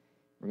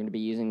 We're going to be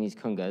using these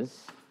congas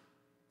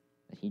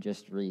that he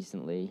just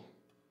recently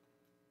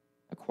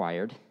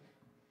acquired.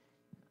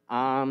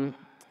 Gotham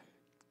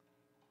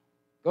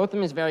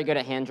is very good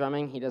at hand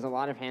drumming. He does a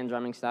lot of hand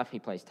drumming stuff. He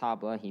plays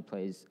tabla, he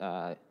plays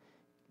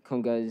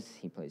congas,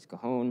 he plays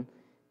cajon,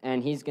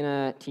 and he's going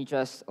to teach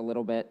us a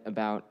little bit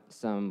about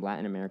some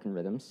Latin American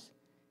rhythms,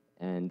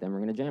 and then we're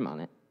going to jam on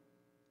it.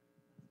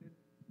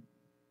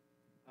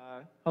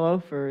 Hello,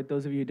 for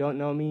those of you who don't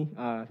know me,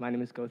 my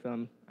name is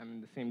Gotham. I'm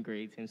in the same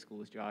grade, same school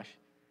as Josh.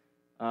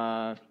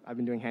 I've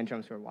been doing hand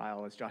drums for a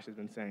while, as Josh has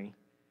been saying.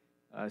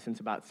 since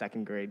about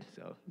second grade,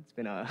 so it's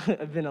been a,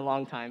 it's been a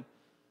long time.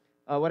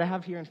 What I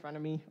have here in front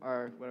of me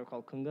are what are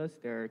called kungas.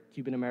 They're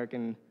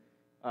Cuban-American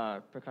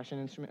percussion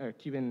instrument, or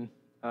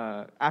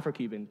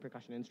Afro-Cuban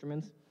percussion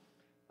instruments.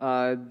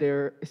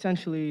 They're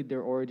essentially,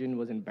 their origin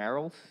was in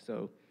barrels,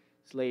 so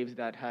slaves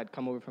that had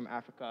come over from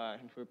Africa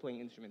and were playing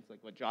instruments like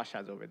what Josh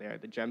has over there,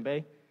 the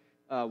djembe,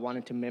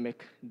 wanted to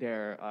mimic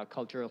their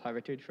cultural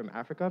heritage from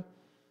Africa.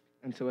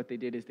 And so what they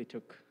did is they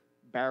took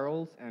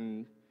barrels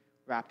and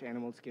wrapped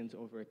animal skins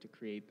over it to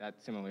create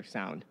that similar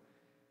sound.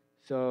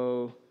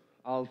 So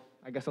I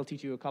guess I'll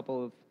teach you a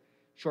couple of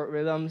short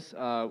rhythms.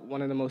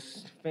 One of the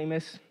most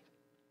famous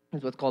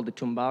is what's called the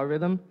tumbao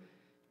rhythm.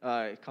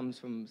 It comes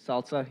from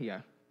salsa,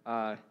 yeah.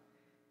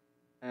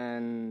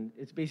 And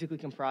it's basically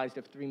comprised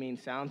of three main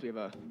sounds. We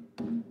have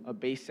a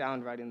bass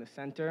sound right in the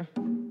center,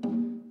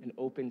 an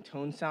open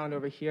tone sound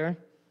over here,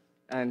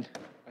 and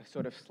a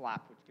sort of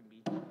slap, which can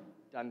be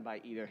done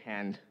by either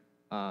hand.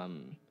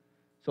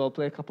 So I'll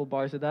play a couple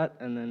bars of that,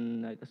 and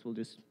then I guess we'll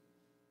just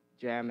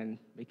jam and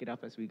make it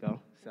up as we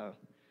go. So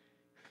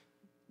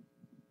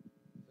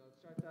it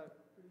starts out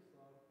pretty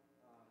slow.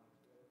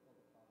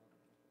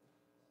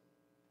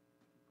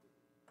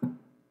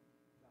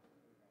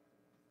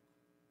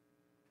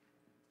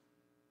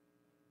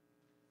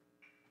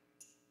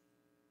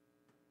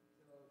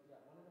 So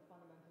yeah, one of the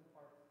fundamental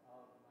parts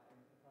of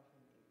Latin percussion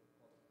is what's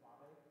called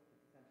clave.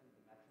 It's essentially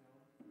the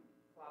metronome.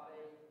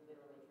 Clave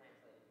literally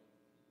translated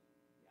means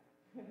Yeah.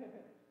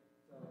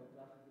 So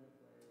Josh is going to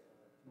play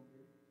 2,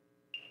 3,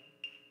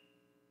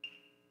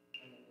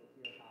 and then you'll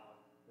hear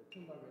how the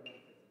tumba rhythm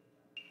fits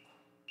into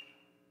that.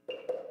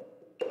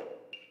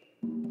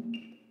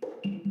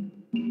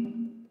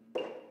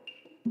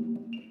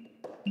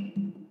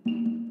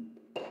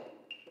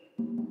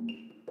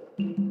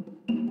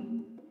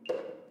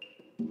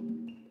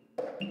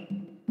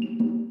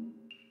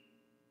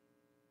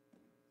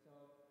 So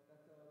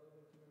that's a little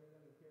bit of tumba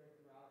rhythm. You hear it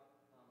throughout.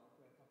 I'll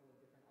play a couple of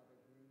different other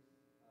grooves,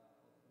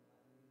 also in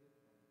Latin music.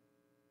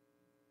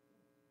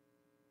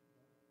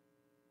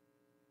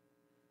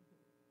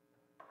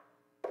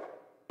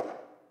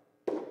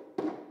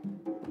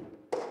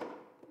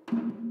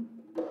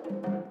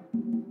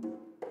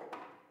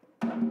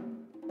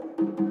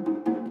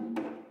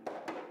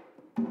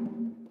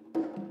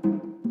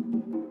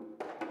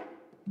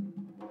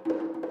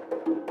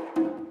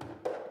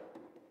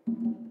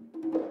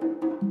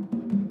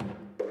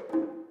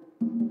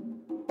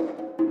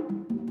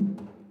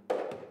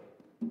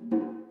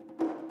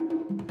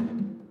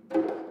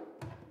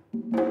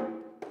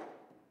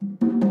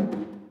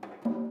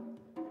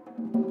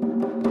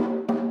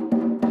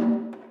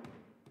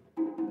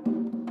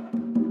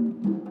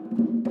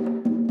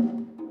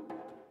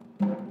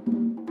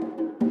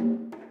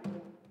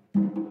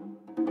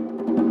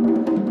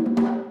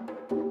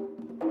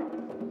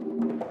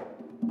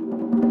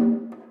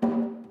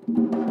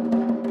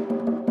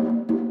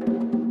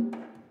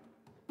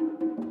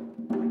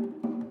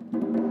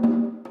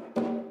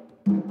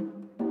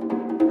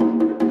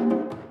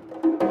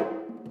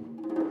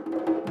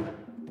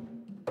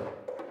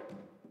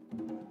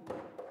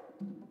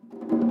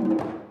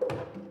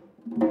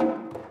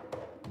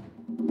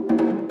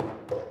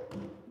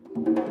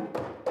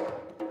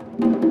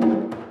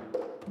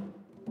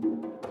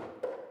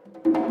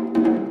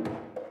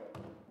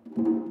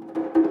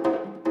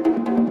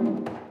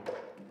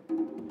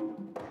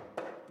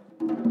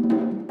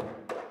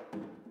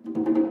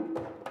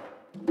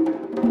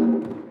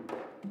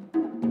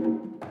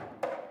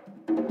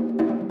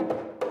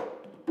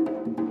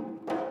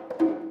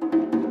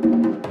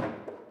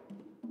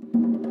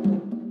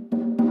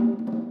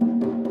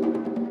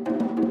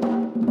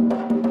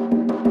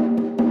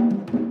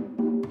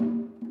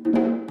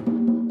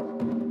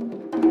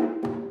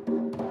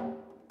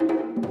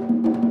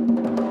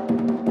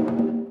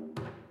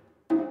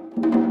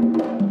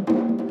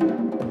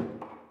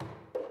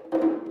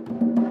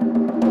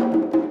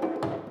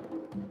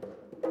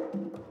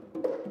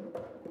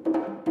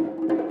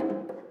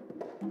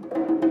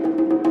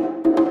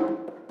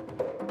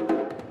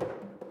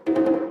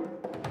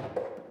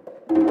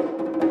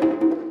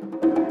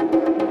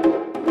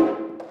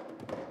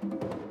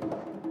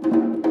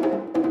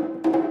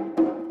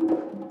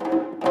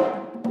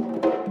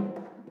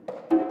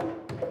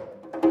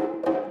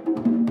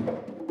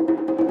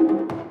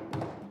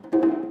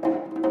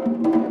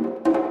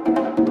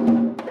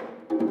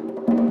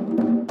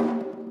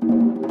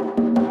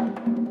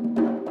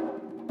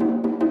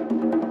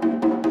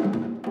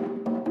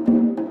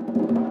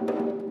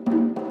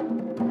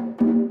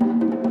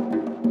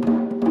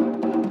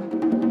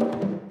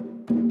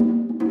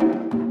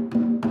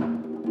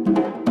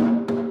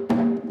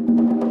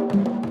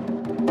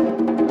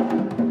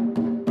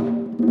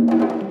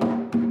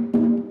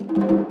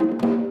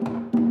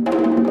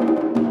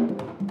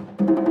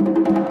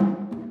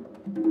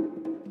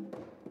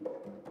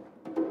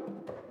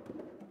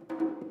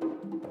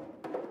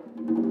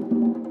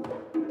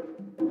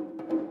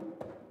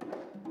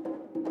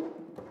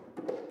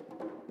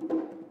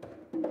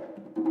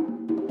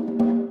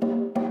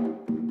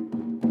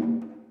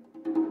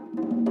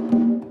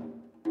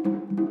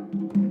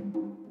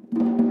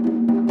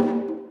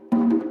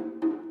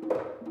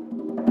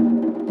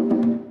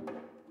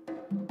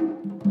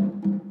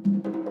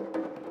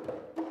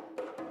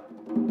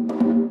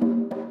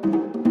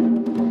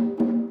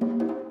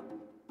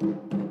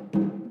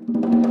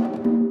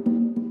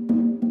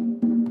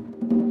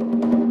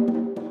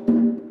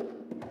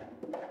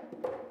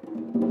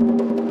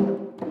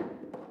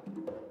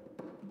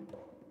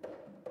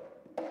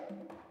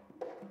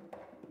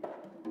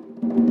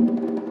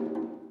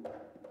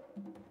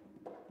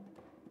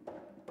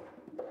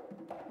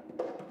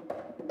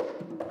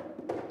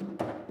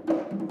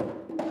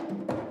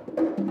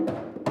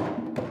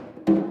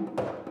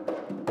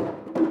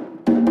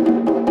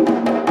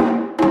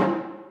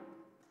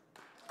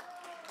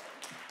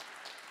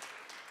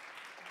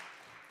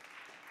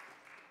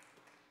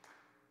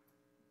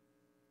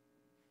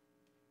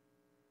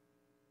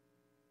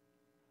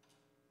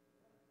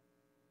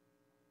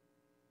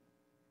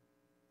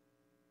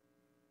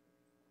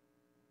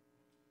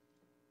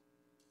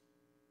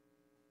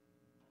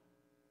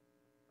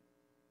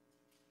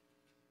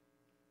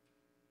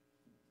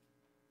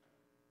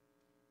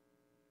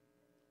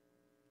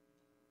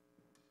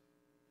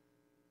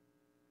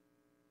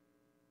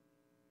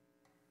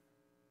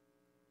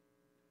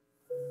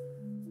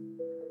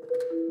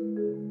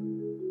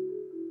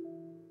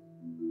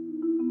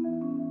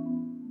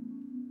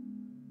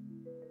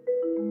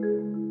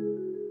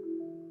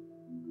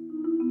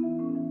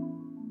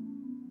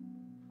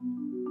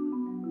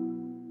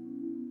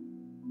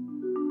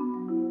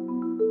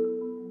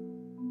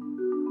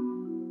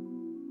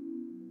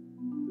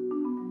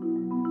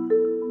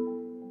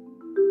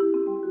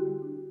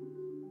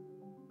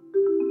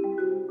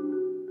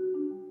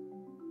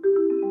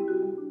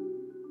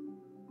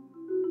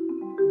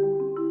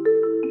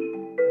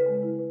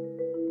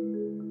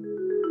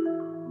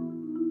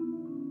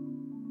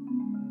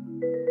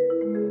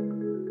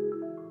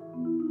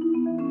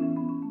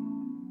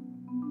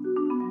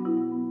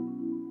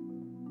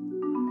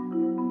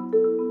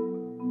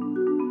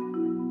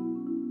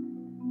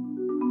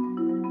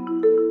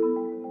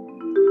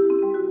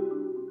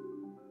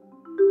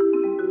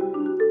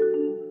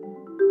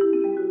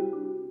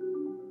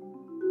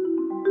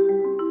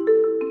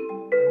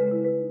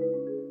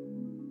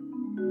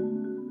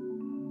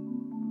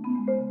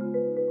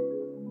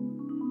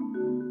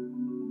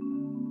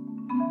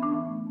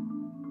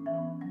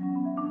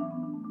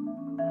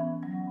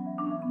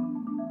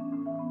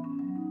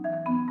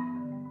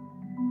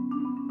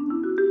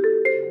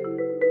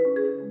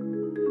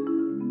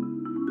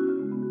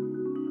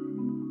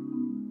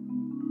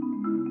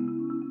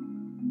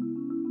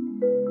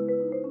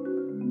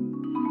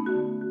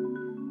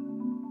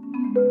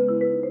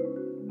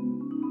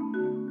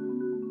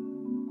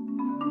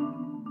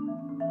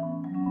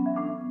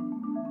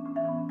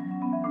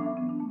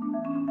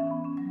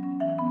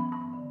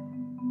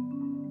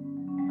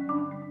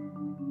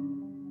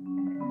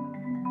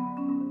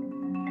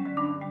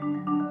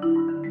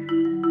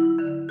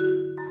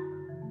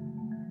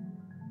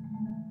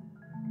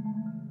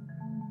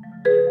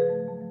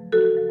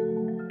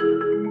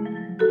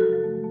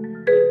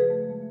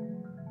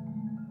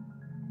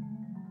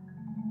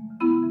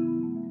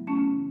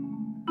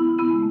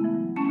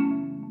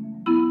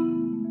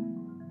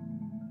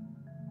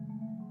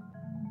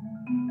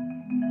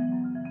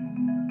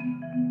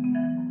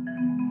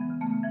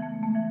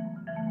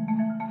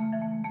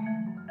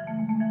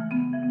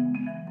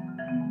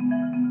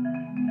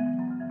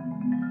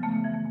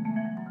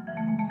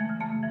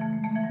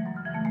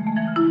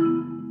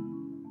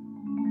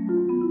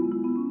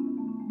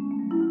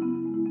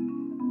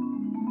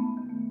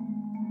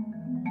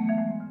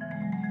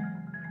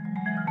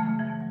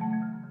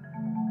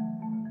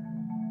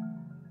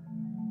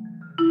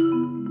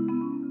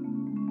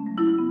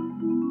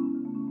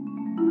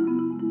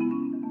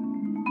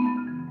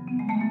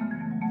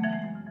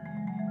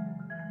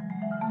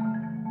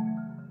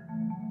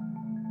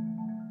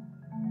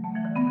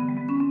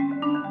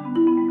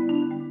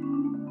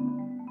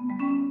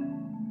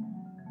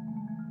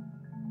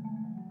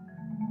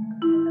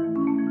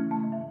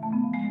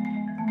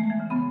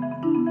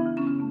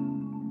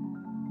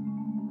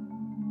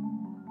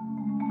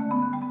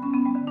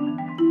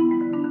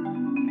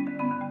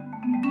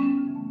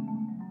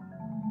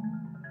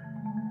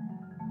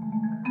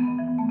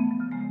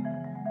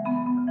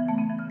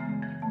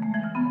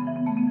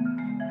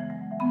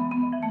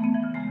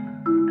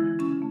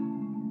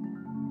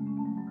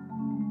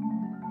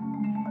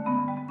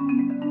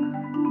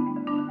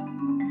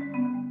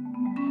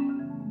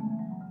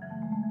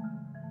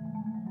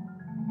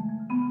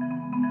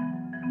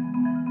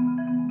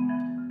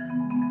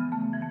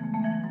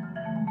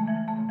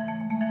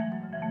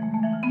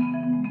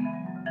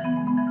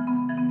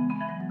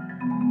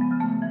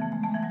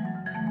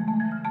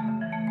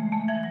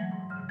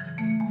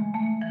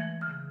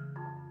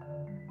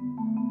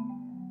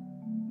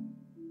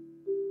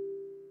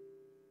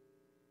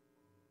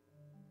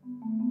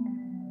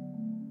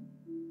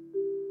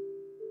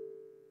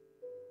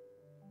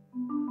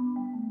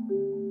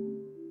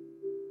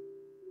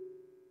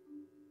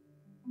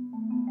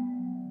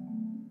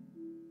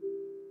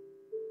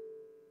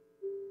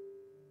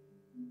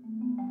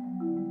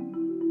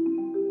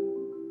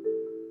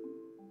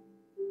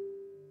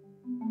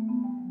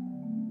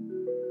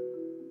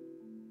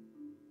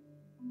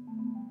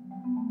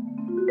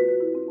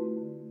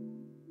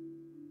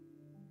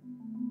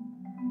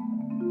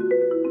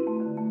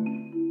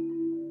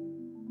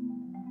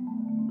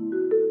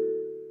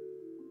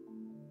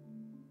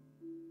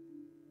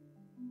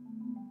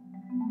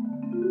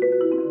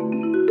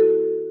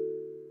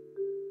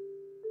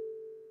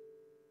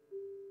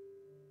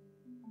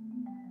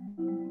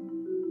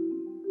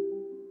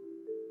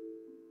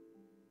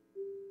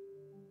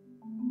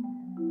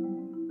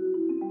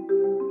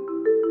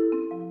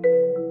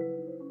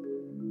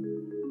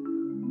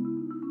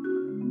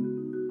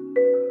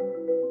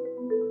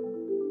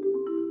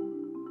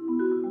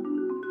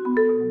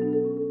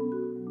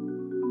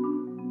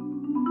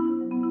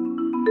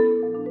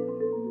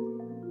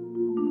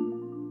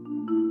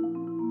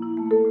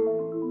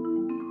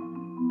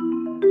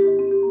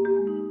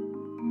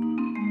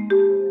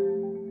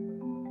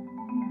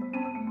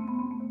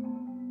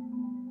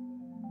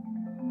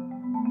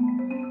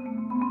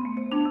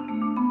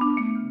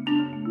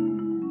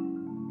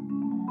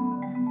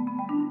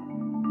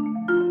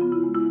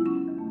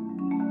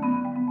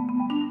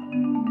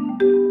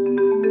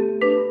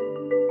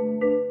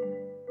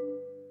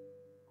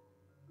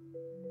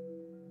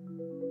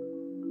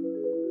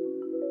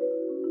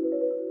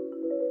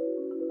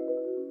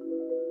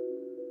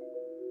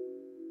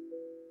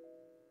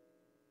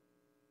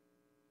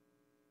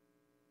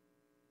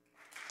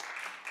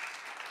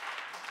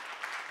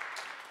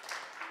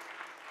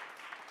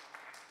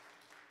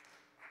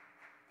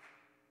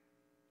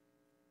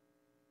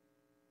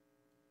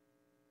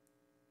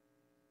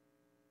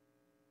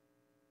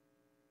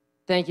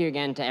 thank you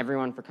again to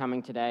everyone for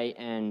coming today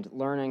and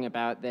learning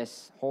about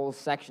this whole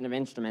section of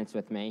instruments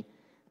with me.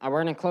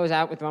 We're going to close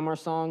out with one more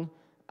song.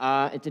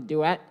 It's a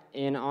duet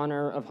in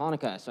honor of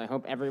Hanukkah, so I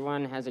hope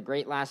everyone has a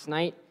great last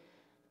night,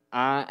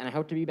 and I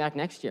hope to be back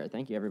next year.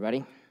 Thank you,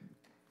 everybody.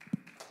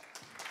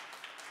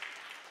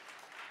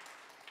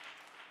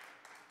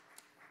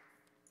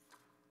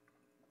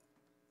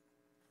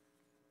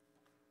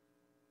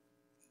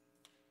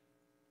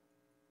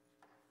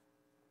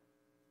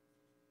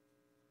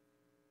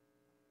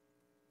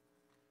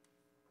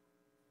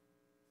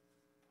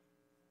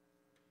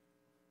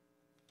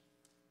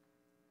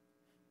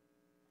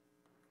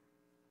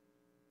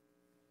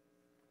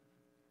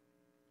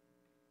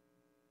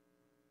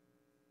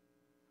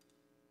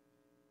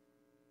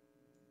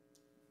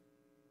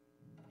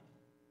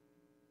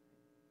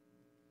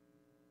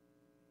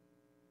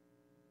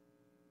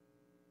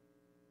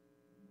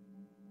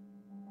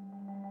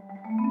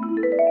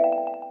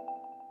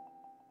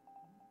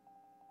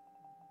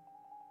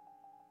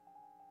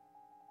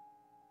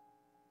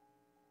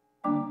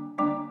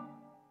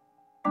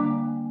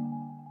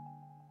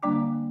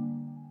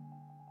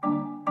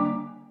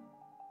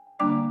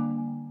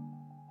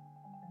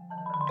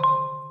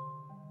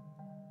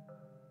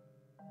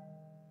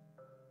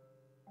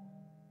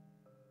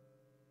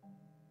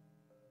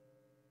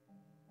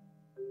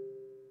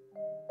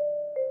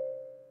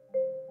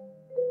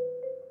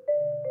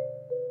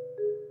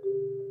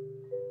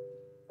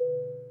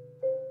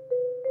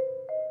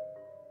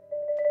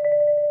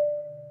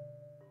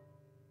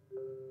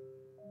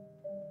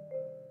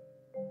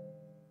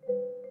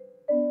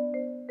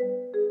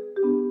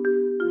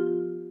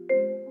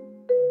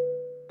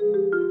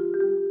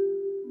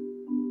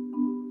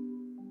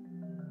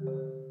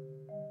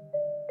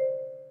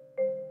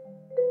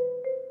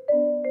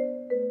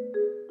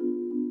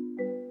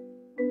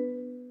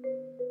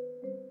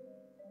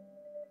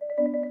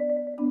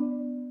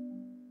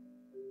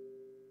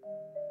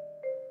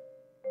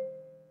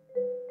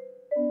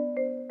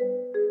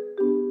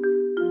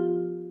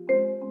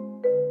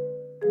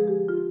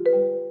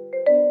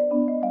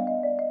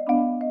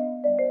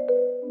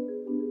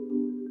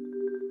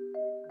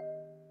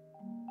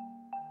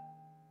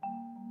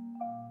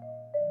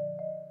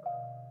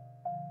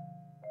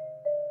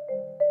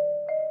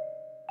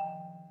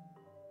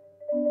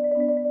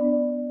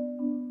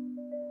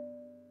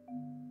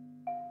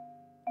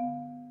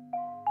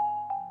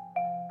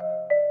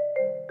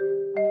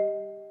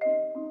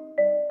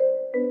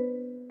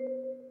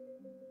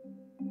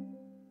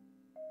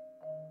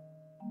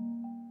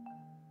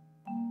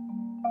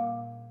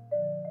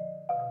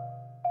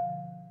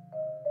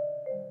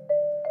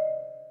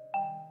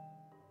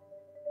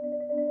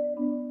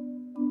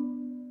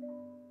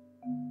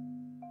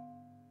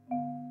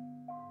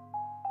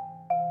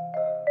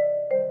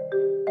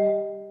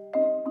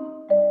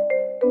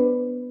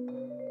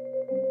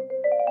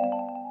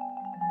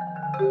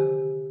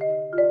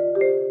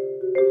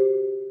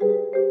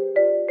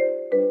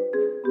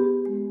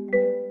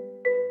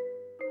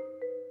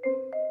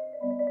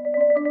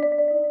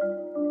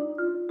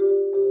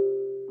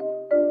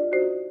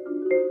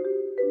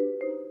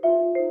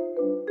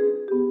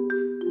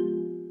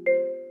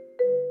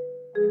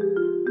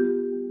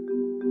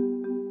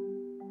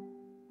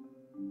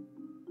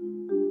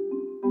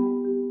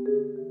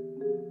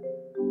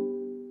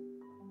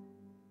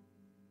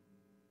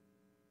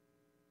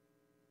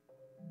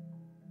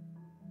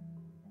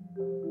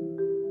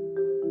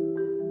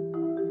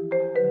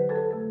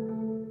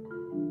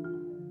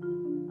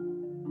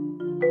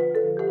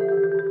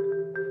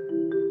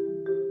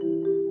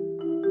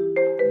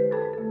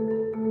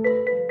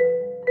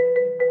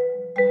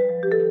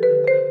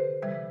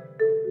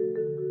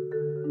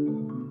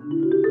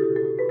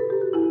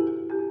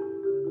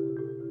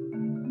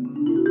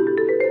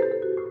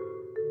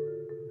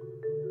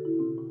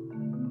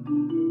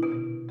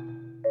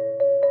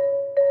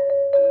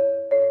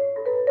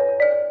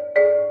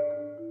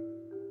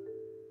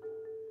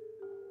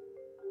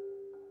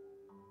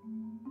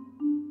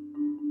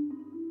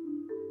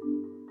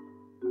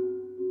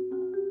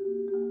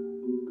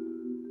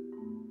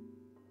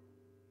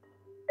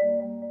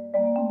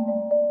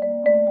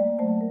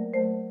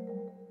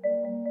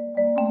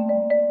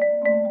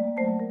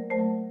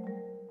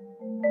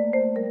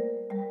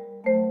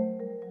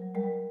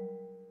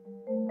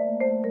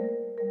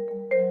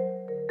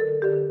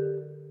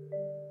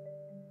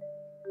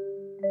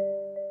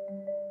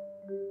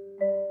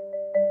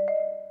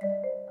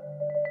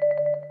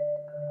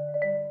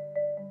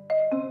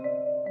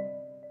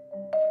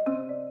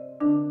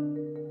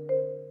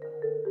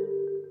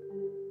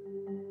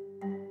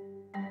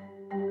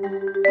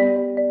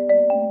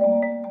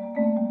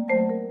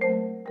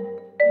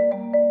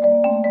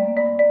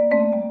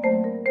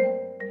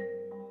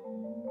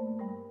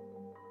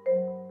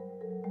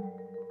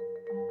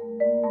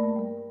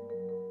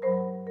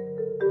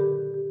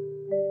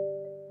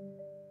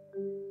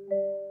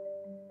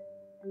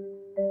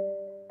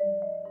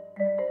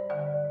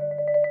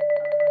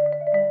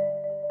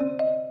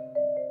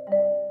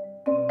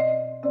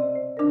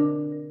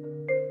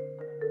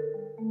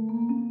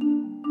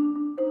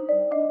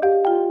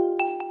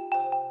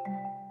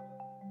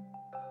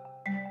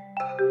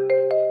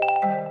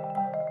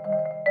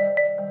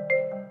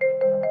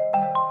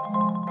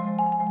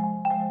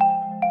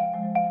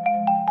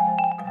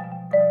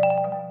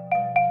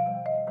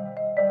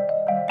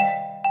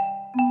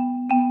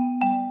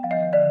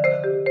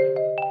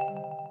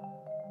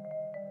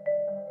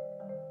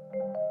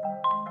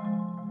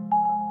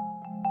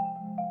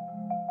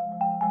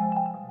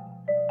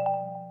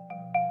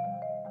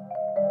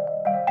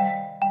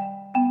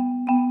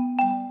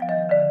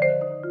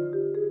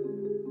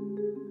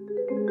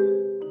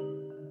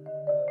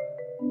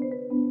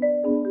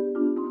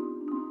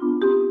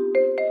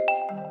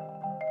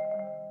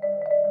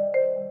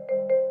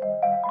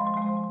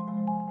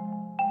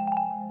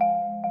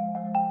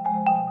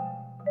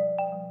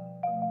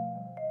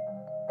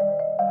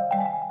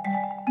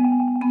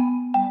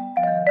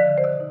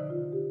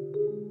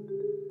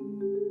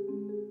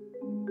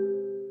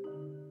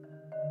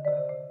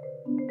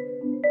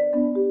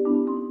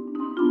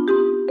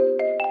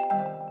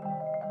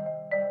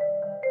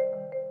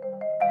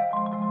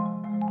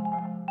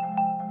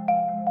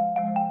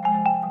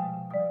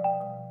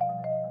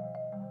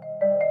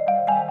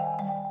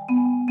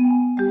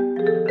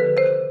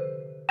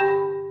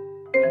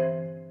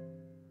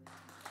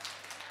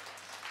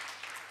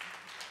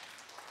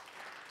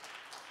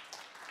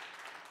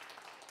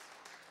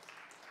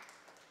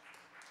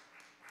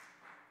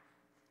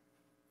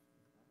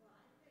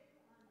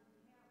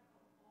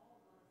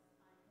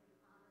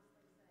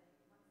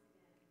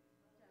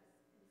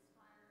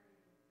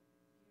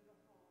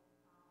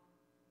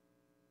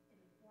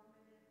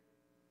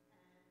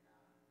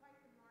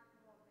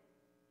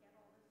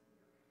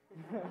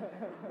 Wish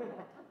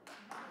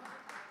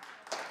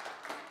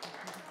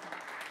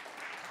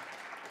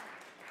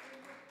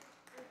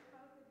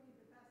both of you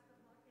the best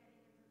of luck getting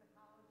into the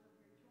college of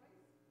your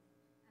choice.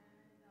 And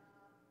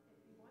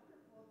it'd be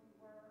wonderful if you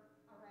were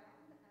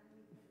around and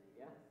we could make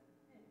Yeah. this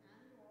an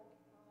annual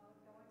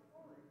going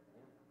forward.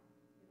 Yeah.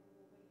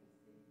 We'll wait and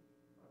see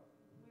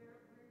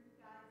where you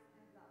guys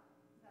end up.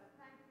 So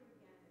thank you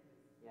again.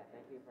 Yeah,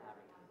 thank you for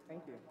having us.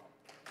 Thank you.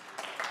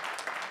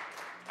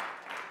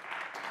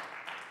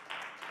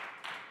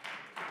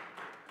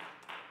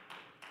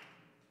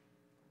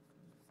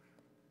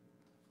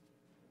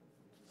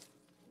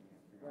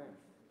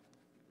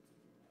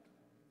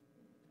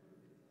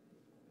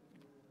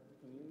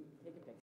 Can you take a picture?